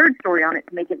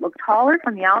it look taller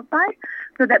from the outside,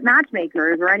 so that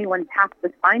matchmakers or anyone tasked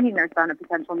with finding their son a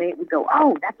potential mate would go,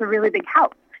 oh, that's a really big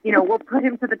house. We'll put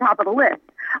him to the top of the list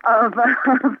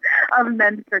of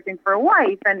men searching for a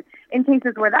wife. And in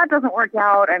cases where that doesn't work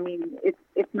out, I mean,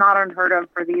 it's not unheard of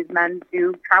for these men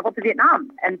to travel to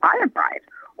Vietnam and buy a bride.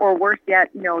 Or worse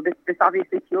yet, this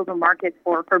obviously fuels a market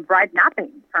for bride napping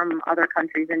from other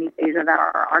countries in East Asia that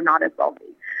are not as wealthy.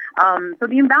 So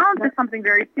the imbalance is something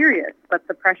very serious, but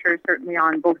the pressure is certainly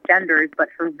on both genders, but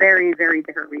for very, very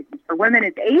different reasons. For women,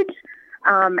 it's age,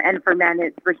 and for men,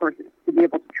 it's resources to be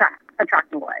able to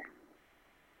attract a wife.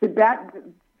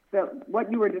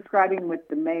 What you were describing with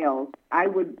the males, I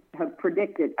would have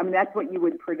predicted, that's what you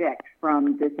would predict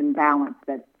from this imbalance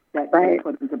that they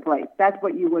put into place. That's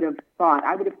what you would have thought.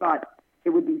 I would have thought it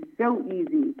would be so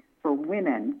easy for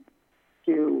women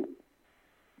to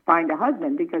find a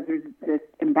husband because there's this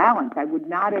imbalance. I would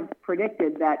not have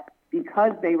predicted that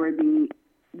because they were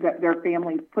their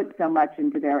families put so much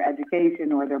into their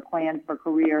education or their plans for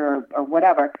career or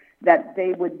whatever, that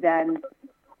they would then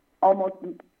almost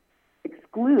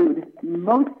exclude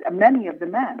many of the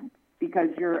men because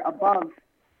you're above,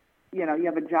 you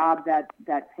have a job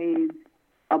that pays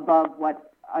above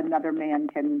what another man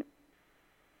can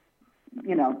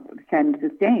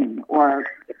sustain, or,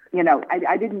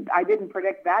 I didn't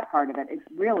predict that part of it. It's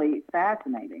really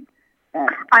fascinating.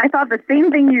 I thought the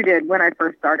same thing you did when I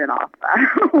first started off.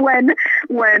 when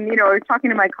I was talking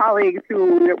to my colleagues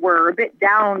who were a bit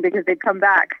down because they'd come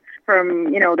back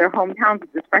from, their hometowns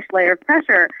with this fresh layer of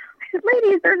pressure, I said,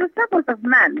 ladies, there's a surplus of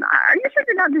men. Are you sure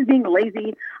you're not just being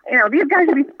lazy? These guys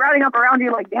should be sprouting up around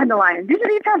you like dandelions. You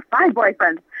should each have 5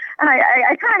 boyfriends. And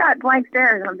I kind of got blank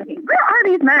stares, and I'm thinking, where are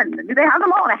these men? Do they have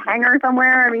them all in a hangar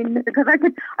somewhere? I mean, because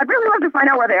I'd really love to find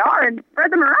out where they are and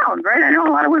spread them around, right? I know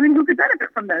a lot of women who could benefit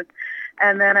from this.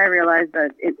 And then I realized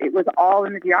that it was all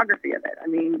in the geography of it. I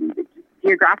mean,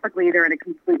 geographically, they're in a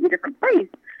completely different place,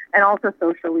 and also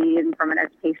socially and from an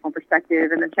educational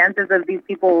perspective. And the chances of these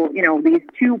people, these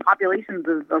two populations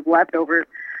of leftovers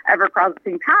ever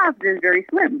crossing paths is very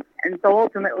slim. And so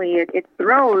ultimately, it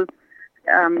throws,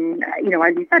 as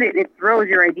you said, it throws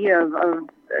your idea of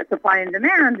supply and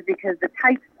demand, because the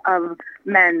types of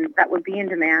men that would be in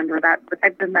demand, or that the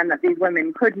types of men that these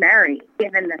women could marry,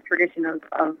 given the tradition of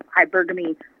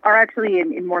hypergamy, are actually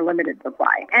in more limited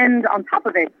supply. And on top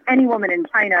of it, any woman in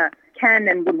China can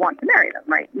and would want to marry them,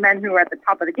 right? Men who are at the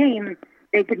top of the game,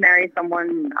 they could marry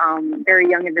someone very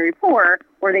young and very poor,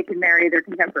 or they could marry their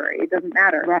contemporary. It doesn't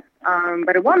matter. Right.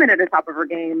 But a woman at the top of her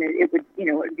game, it would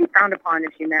be frowned upon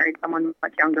if she married someone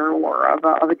much younger or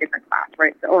of a different class,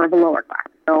 right? Or of a lower class.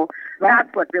 So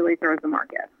that's what really throws the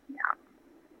market.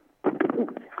 Yeah.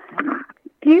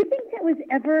 Do you think that was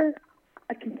ever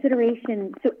a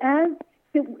consideration? So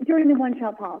during the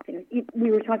one-child policy,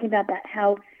 we were talking about that,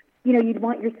 how, you'd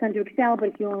want your son to excel, but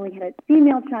if you only had a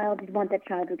female child, you'd want that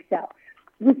child to excel.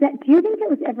 Do you think that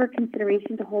was ever a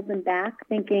consideration to hold them back,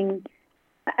 thinking,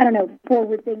 I don't know,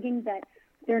 forward thinking that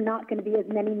there are not going to be as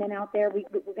many men out there? We're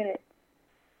going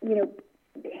to,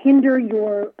 hinder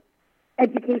your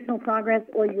educational progress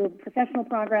or your professional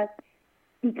progress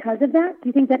because of that? Do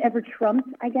you think that ever trumps,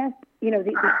 I guess,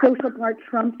 the social part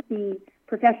trumps the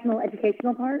professional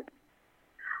educational part?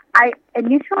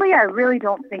 Initially, I really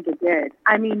don't think it did.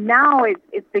 I mean, now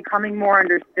it's becoming more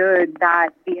understood that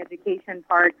the education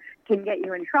part can get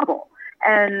you in trouble.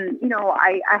 And,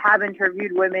 I have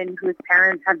interviewed women whose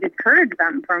parents have discouraged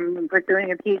them from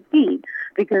pursuing a PhD,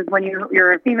 because when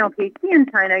you're a female PhD in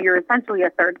China, you're essentially a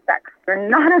third sex. You're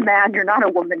not a man, you're not a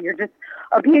woman, you're just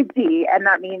a PhD, and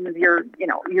that means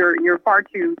you're far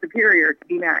too superior to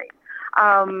be married.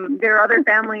 There are other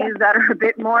families that are a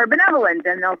bit more benevolent,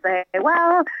 and they'll say,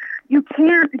 well, you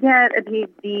can't get a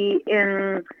PhD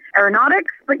in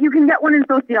aeronautics, but you can get one in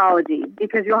sociology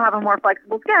because you'll have a more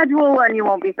flexible schedule and you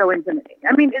won't be so intimidating.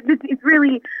 I mean, it's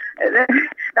really, the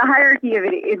hierarchy of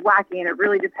it is wacky, and it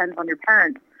really depends on your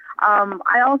parents.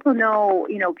 I also know,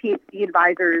 PhD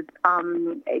advisors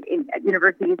at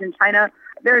universities in China.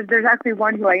 There's actually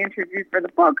one who I interviewed for the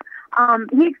book.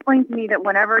 He explained to me that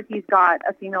whenever he's got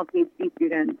a female PhD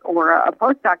student or a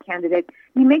postdoc candidate,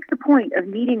 he makes a point of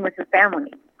meeting with her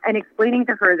family and explaining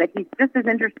to her that he's just as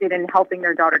interested in helping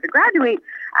their daughter to graduate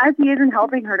as he is in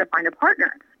helping her to find a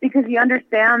partner, because he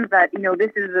understands that,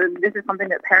 this is something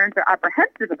that parents are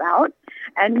apprehensive about,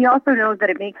 and he also knows that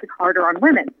it makes it harder on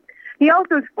women. He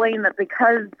also explained that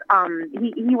because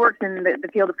he works in the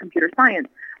field of computer science,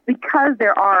 because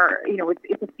there are,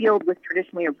 it's a field with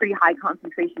traditionally a pretty high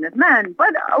concentration of men,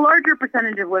 but a larger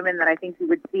percentage of women than I think you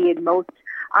would see in most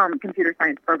computer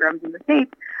science programs in the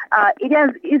States,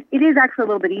 it is actually a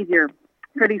little bit easier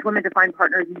for these women to find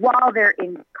partners while they're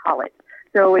in college.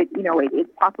 So it's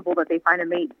possible that they find a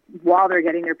mate while they're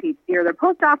getting their PhD or their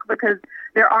postdoc, because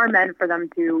there are men for them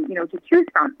to choose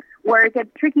from. Where it gets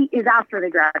tricky is after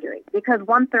they graduate, because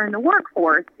once they're in the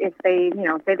workforce, if they,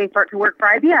 say they start to work for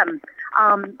IBM,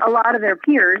 a lot of their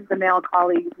peers, the male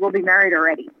colleagues, will be married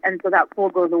already, and so that pool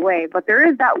goes away. But there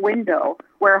is that window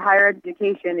where higher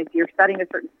education, if you're studying a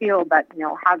certain field that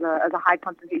has a high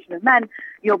concentration of men,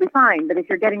 you'll be fine. But if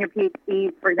you're getting a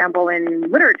PhD, for example,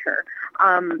 in literature,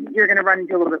 you're going to run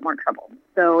into a little bit more trouble.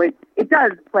 So it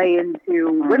does play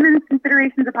into women's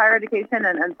considerations of higher education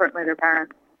and certainly their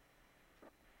parents.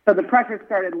 So the pressure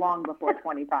started long before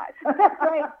 25.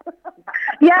 Right.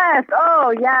 Yes.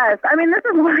 Oh, yes. I mean, this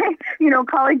is why,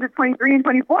 colleagues at 23 and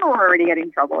 24 were already getting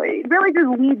in trouble. It really just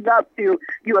leads up to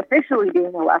you officially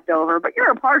being a leftover, but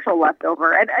you're a partial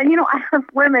leftover. And I have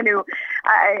women who,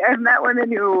 I've met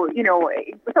women who,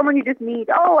 someone you just meet,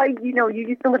 you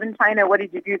used to live in China. What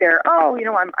did you do there? Oh,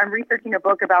 I'm researching a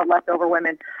book about leftover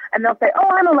women. And they'll say, oh,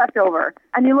 I'm a leftover.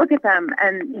 And you look at them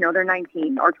and, they're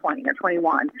 19 or 20 or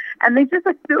 21. And they just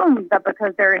assume that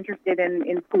because they're interested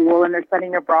in school and they're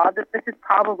studying abroad, that this is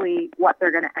probably what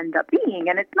they're going to end up being.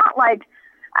 And it's not like,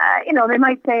 they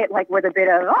might say it like with a bit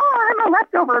of, I'm a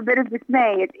leftover, a bit of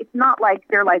dismay. It's not like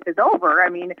their life is over. I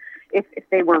mean, if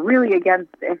they were really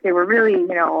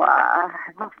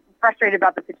frustrated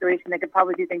about the situation, they could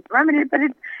probably do things to remedy it. But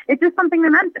it's just something they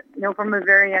mentioned, from a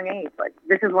very young age. Like,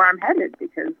 this is where I'm headed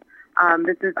because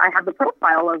I have the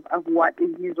profile of what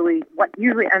usually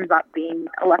ends up being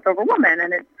a leftover woman,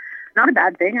 and it's not a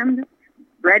bad thing. I'm just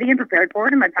ready and prepared for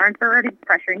it, and my parents are already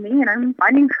pressuring me, and I'm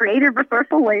finding creative,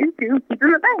 resourceful ways to keep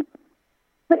them at bay.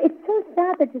 But it's so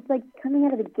sad that just like coming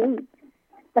out of the gate,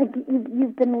 like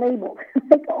you've been labeled.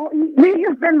 Like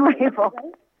you've been labeled.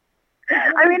 Right?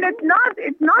 I mean,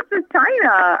 it's not just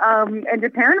China. In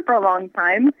Japan, for a long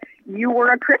time, you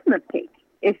were a Christmas cake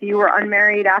if you were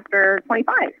unmarried after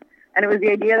 25. And it was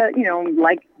the idea that,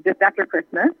 like just after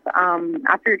Christmas,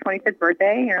 after your 25th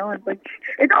birthday, it's like,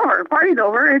 it's over, party's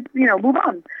over, it's, move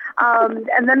on.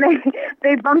 And then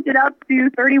they bumped it up to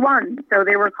 31. So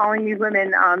they were calling these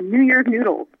women New Year's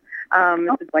noodles.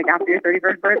 It's like after your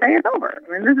 31st birthday, it's over.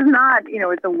 I mean, this is not,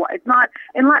 it's not,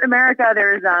 in Latin America,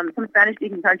 there's some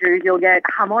Spanish-speaking countries, you'll get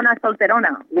jamona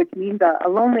solterona, which means a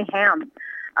lonely ham.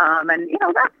 And,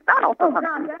 that also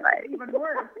happens. That's even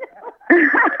worse.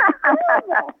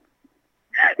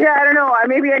 Yeah, I don't know.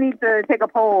 Maybe I need to take a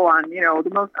poll on, the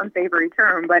most unsavory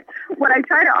term. But what I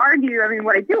try to argue,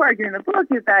 what I do argue in the book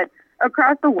is that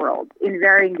across the world, in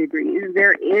varying degrees,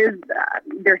 there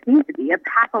seems to be a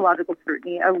pathological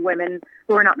scrutiny of women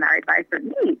who are not married by a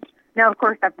certain age. Now, of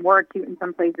course, that's more acute in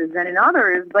some places than in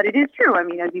others, but it is true.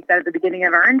 As you said at the beginning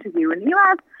of our interview, in the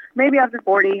U.S., maybe after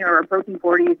 40 or approaching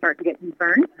 40, you start to get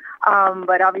concerned.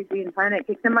 But obviously in China, it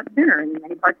kicks in much sooner. In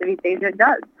many parts of East Asia, it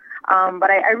does. But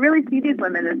I really see these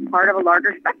women as part of a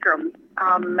larger spectrum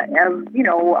of,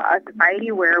 a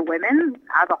society where women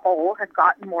as a whole have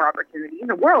gotten more opportunities,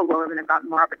 a world where women have gotten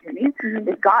more opportunities. Mm-hmm.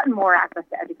 They've gotten more access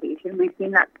to education. We've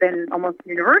seen that's been almost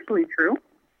universally true.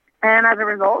 And as a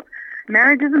result,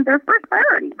 marriage isn't their first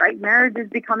priority, right? Marriage is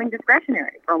becoming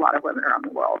discretionary for a lot of women around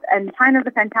the world. And China's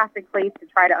a fantastic place to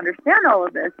try to understand all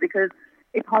of this because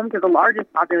it's home to the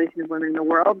largest population of women in the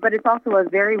world, but it's also a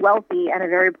very wealthy and a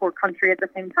very poor country at the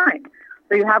same time.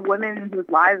 So you have women whose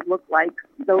lives look like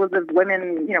those of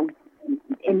women,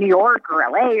 in New York or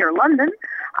LA or London.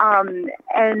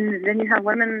 And then you have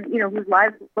women, whose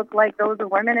lives look like those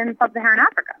of women in sub-Saharan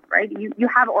Africa, right? You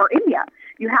have, or India.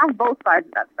 You have both sides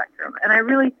of that spectrum. And I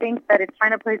really think that if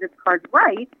China plays its cards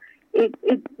right, it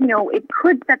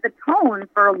could set the tone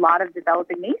for a lot of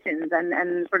developing nations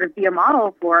and sort of be a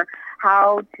model for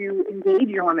how to engage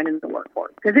your women in the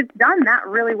workforce. Because it's done that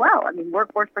really well.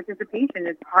 Workforce participation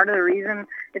is part of the reason,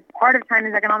 it's part of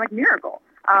China's economic miracle.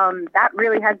 That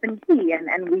really has been key.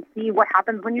 And we see what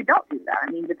happens when you don't do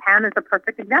that. Japan is a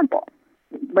perfect example.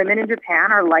 Women in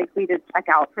Japan are likely to check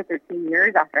out for 13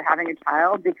 years after having a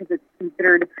child because it's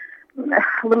considered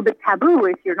a little bit taboo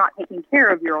if you're not taking care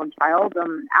of your own child.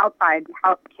 Outside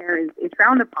health care is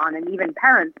frowned upon, and even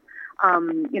parents,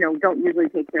 don't usually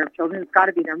take care of children. It's got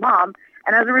to be their mom.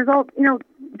 And as a result,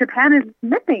 Japan is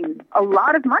missing a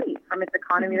lot of money from its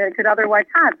economy that it could otherwise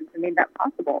have if it made that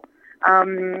possible.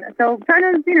 So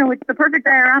China's, it's the perfect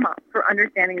diorama for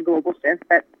understanding a global shift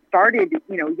that started,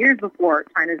 years before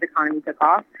China's economy took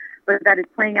off, but that is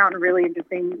playing out in really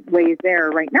interesting ways there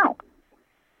right now.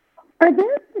 Are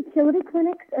there fertility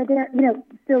clinics? Are there,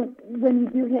 so when you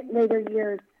do hit later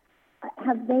years,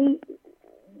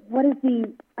 what is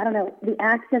the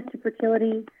access to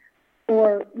fertility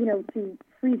or, to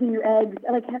freezing your eggs?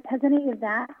 Has any of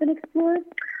that been explored?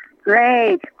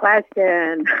 Great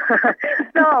question.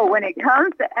 So when it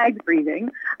comes to egg freezing,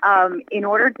 in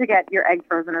order to get your eggs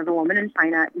frozen as a woman in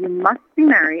China, you must be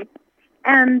married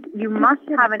and you must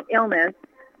have an illness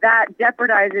that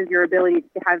jeopardizes your ability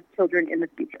to have children in the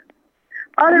future.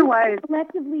 Otherwise, you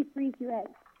selectively freeze your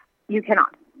eggs. You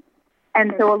cannot.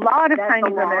 And so a lot of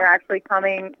Chinese women are actually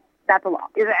coming. That's a law.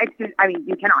 You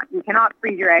cannot. You cannot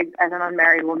freeze your eggs as an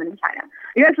unmarried woman in China.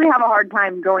 You actually have a hard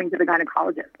time going to the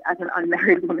gynecologist as an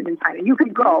unmarried woman in China. You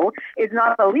could go. It's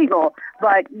not illegal,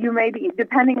 but you may be,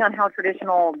 depending on how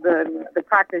traditional the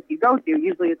practice you go to,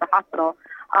 usually it's a hospital,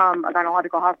 a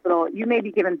gynecological hospital, you may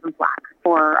be given some flack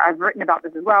for, I've written about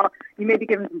this as well, you may be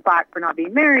given some flack for not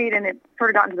being married, and it's sort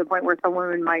of gotten to the point where some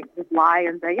women might just lie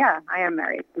and say, yeah, I am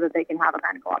married, so that they can have a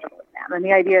gynecological exam. And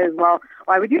the idea is, well,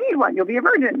 why would you need one? You'll be a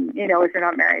virgin, if you're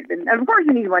not married. And of course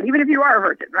you need one, even if you are a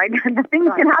virgin, right? Things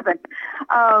can happen.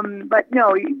 But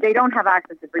no, they don't have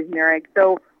access to freezing their eggs.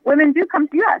 So women do come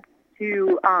to U.S.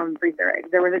 to freeze their eggs.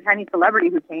 There was a Chinese celebrity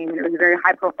who came, and it was a very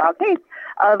high-profile case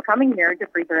of coming here to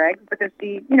freeze their eggs because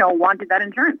she, wanted that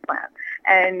insurance plan.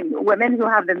 And women who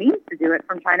have the means to do it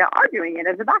from China are doing it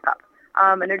as a backup.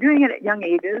 And they're doing it at young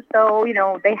ages, so,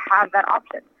 they have that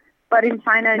option. But in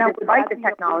China, now, despite the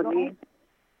technology...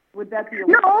 Would that be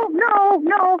illegal?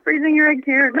 No, freezing your eggs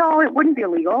here, no, it wouldn't be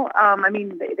illegal.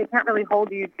 They can't really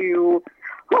hold you to,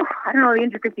 I don't know the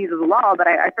intricacies of the law, but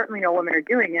I certainly know women are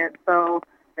doing it, so...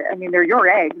 they're your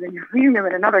eggs, and you're freezing them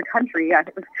in another country.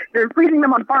 They're freezing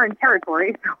them on foreign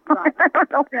territory. So right. I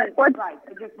don't know what. Right.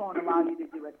 They just won't allow you to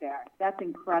do it there. That's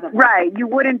incredible. Right. You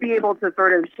wouldn't be able to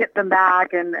sort of ship them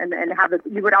back and have it.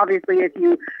 You would obviously, if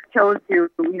you chose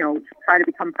to, try to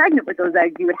become pregnant with those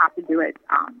eggs, you would have to do it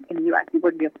in the U.S. You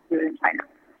wouldn't be able to do it in China.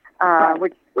 Right.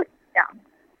 Which, yeah.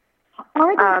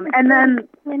 And then,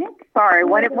 clinics? Sorry,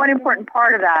 one important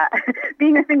part of that,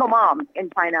 being a single mom in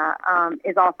China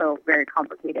is also very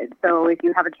complicated. So if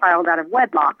you have a child out of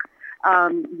wedlock,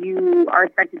 you are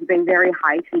expected to pay very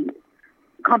high fees,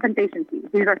 compensation fees.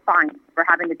 These are fines for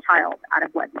having a child out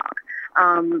of wedlock.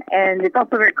 And it's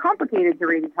also very complicated to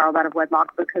raise a child out of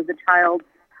wedlock because the child's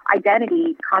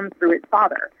identity comes through its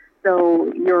father.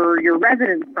 So your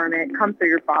residence permit comes through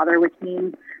your father, which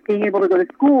means being able to go to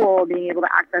school, being able to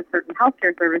access certain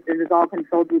healthcare services is all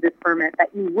controlled through this permit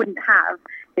that you wouldn't have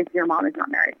if your mom is not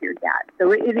married to your dad.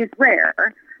 So it is rare,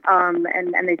 and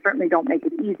they certainly don't make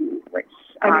it easy, which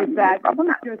and is that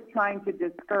just trying to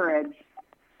discourage,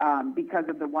 because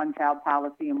of the one-child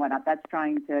policy and whatnot, that's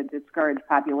trying to discourage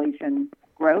population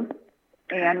growth?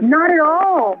 And not at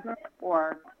all.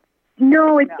 Or...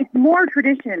 No, it's more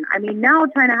tradition. Now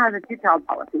China has a two-child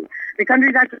policy. The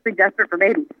country's actually desperate for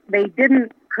babies. They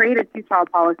didn't create a two-child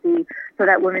policy so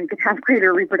that women could have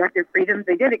greater reproductive freedoms.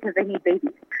 They did it because they need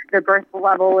babies. The birth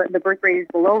rate is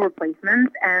below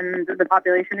replacement, and the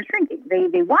population is shrinking.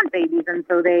 They want babies, and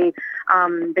so they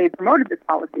promoted this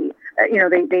policy.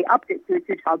 They upped it to a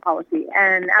two-child policy.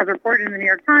 And as reported in the New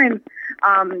York Times,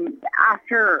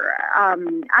 after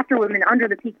women under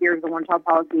the peak years of the one-child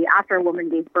policy, after a woman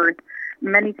gave birth,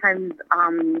 many times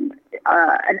a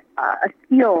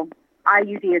steel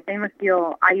IUD, a stainless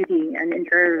steel IUD, an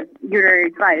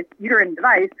uterine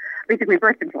device, basically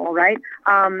birth control, right,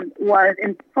 was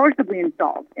forcibly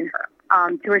installed in her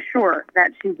to assure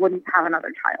that she wouldn't have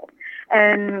another child.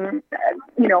 And,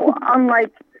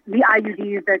 unlike the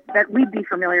IUDs that we'd be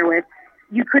familiar with,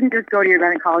 you couldn't just go to your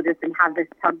gynecologist and have this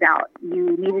tugged out.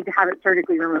 You needed to have it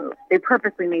surgically removed. They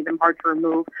purposely made them hard to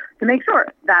remove to make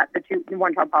sure that the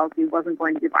one-child policy wasn't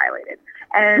going to be violated.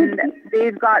 And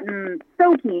they've gotten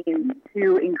so keen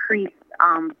to increase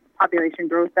population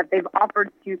growth that they've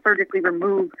offered to surgically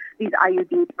remove these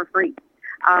IUDs for free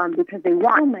because they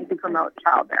want to promote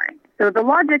childbearing. So the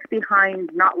logic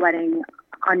behind not letting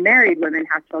unmarried women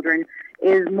have children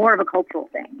is more of a cultural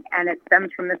thing, and it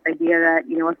stems from this idea that,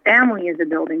 a family is a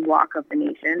building block of the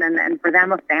nation, and for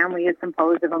them a family is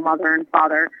composed of a mother and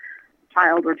father,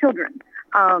 child, or children.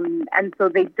 And so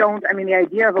they don't, the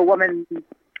idea of a woman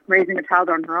raising a child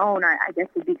on her own, I guess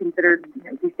would be considered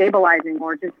destabilizing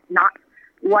or just not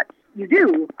what you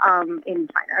do in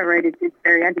China, right? It's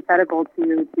very antithetical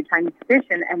to Chinese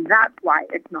tradition, and that's why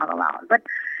it's not allowed. But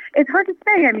it's hard to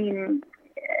say.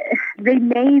 They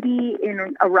may be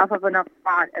in a rough of enough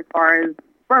spot as far as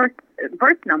birth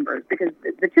numbers, because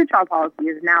the two-child policy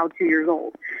is now 2 years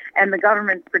old, and the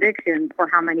government's predictions for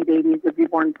how many babies would be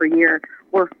born per year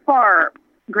were far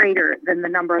greater than the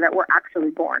number that were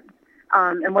actually born.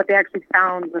 And what they actually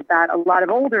found was that a lot of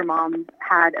older moms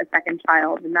had a second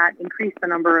child, and that increased the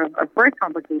number of birth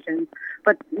complications,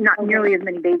 but not nearly as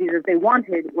many babies as they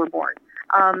wanted were born.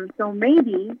 So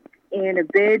maybe in a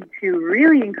bid to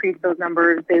really increase those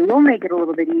numbers, they will make it a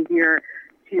little bit easier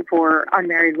for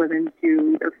unmarried women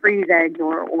to either freeze eggs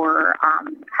or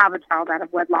have a child out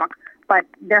of wedlock. But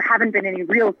there haven't been any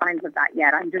real signs of that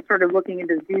yet. I'm just sort of looking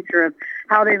into the future of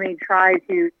how they may try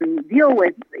to deal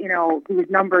with, these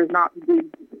numbers,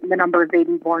 the number of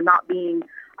babies born not being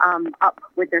up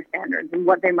with their standards, and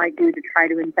what they might do to try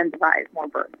to incentivize more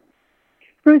births.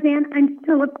 Roseanne, I'm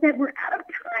so upset we're out of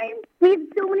time. We have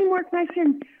so many more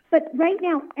questions. But right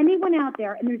now, anyone out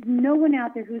there, and there's no one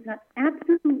out there who's not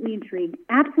absolutely intrigued,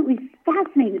 absolutely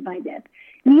fascinated by this,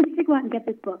 needs to go out and get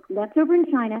this book, Leftover in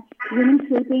China, Women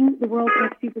Shaping the World's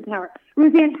Next Superpower.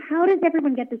 Roseanne, how does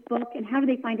everyone get this book, and how do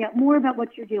they find out more about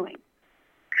what you're doing?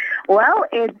 Well,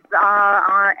 it's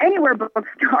anywhere books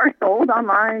are sold,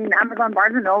 online, Amazon,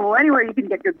 Barnes & Noble, anywhere you can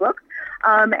get your books.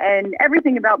 And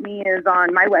everything about me is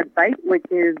on my website, which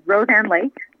is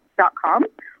roseannelake.com,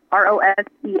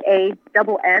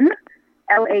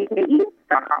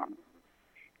 RoseAnnLake.com.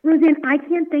 Roseanne, I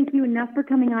can't thank you enough for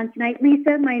coming on tonight.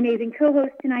 Lisa, my amazing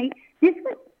co-host tonight. This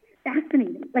was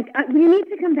fascinating. We need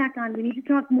to come back on. We need to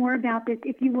talk more about this,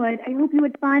 if you would. I hope you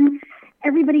had fun.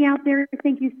 Everybody out there,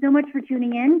 thank you so much for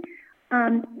tuning in.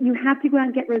 You have to go out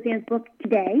and get Roseanne's book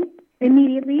today,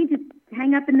 immediately. Just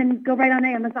hang up and then go right on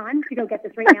Amazon to go get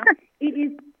this right now. It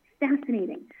is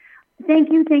fascinating.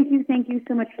 Thank you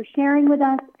so much for sharing with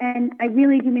us. And I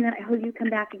really do mean that. I hope you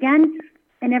come back again.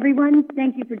 And everyone,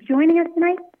 thank you for joining us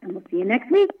tonight. And we'll see you next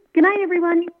week. Good night,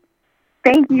 everyone.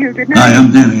 Thank you. Good night. Hi,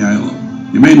 I'm Danny Aiello.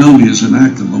 You may know me as an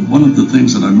actor, but one of the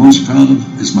things that I'm most proud of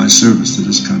is my service to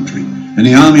this country. In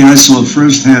the Army, I saw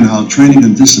firsthand how training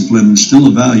and discipline instill the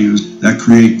values that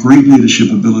create great leadership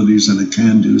abilities and a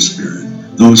can-do spirit.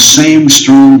 Those same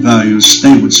strong values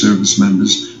stay with service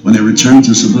members when they return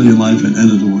to civilian life and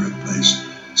enter the workplace.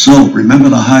 So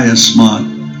remember to hire smart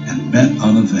and bet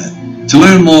on a vet. To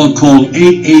learn more, call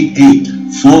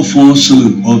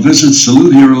 888-44-SALUTE or visit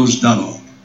saluteheroes.org.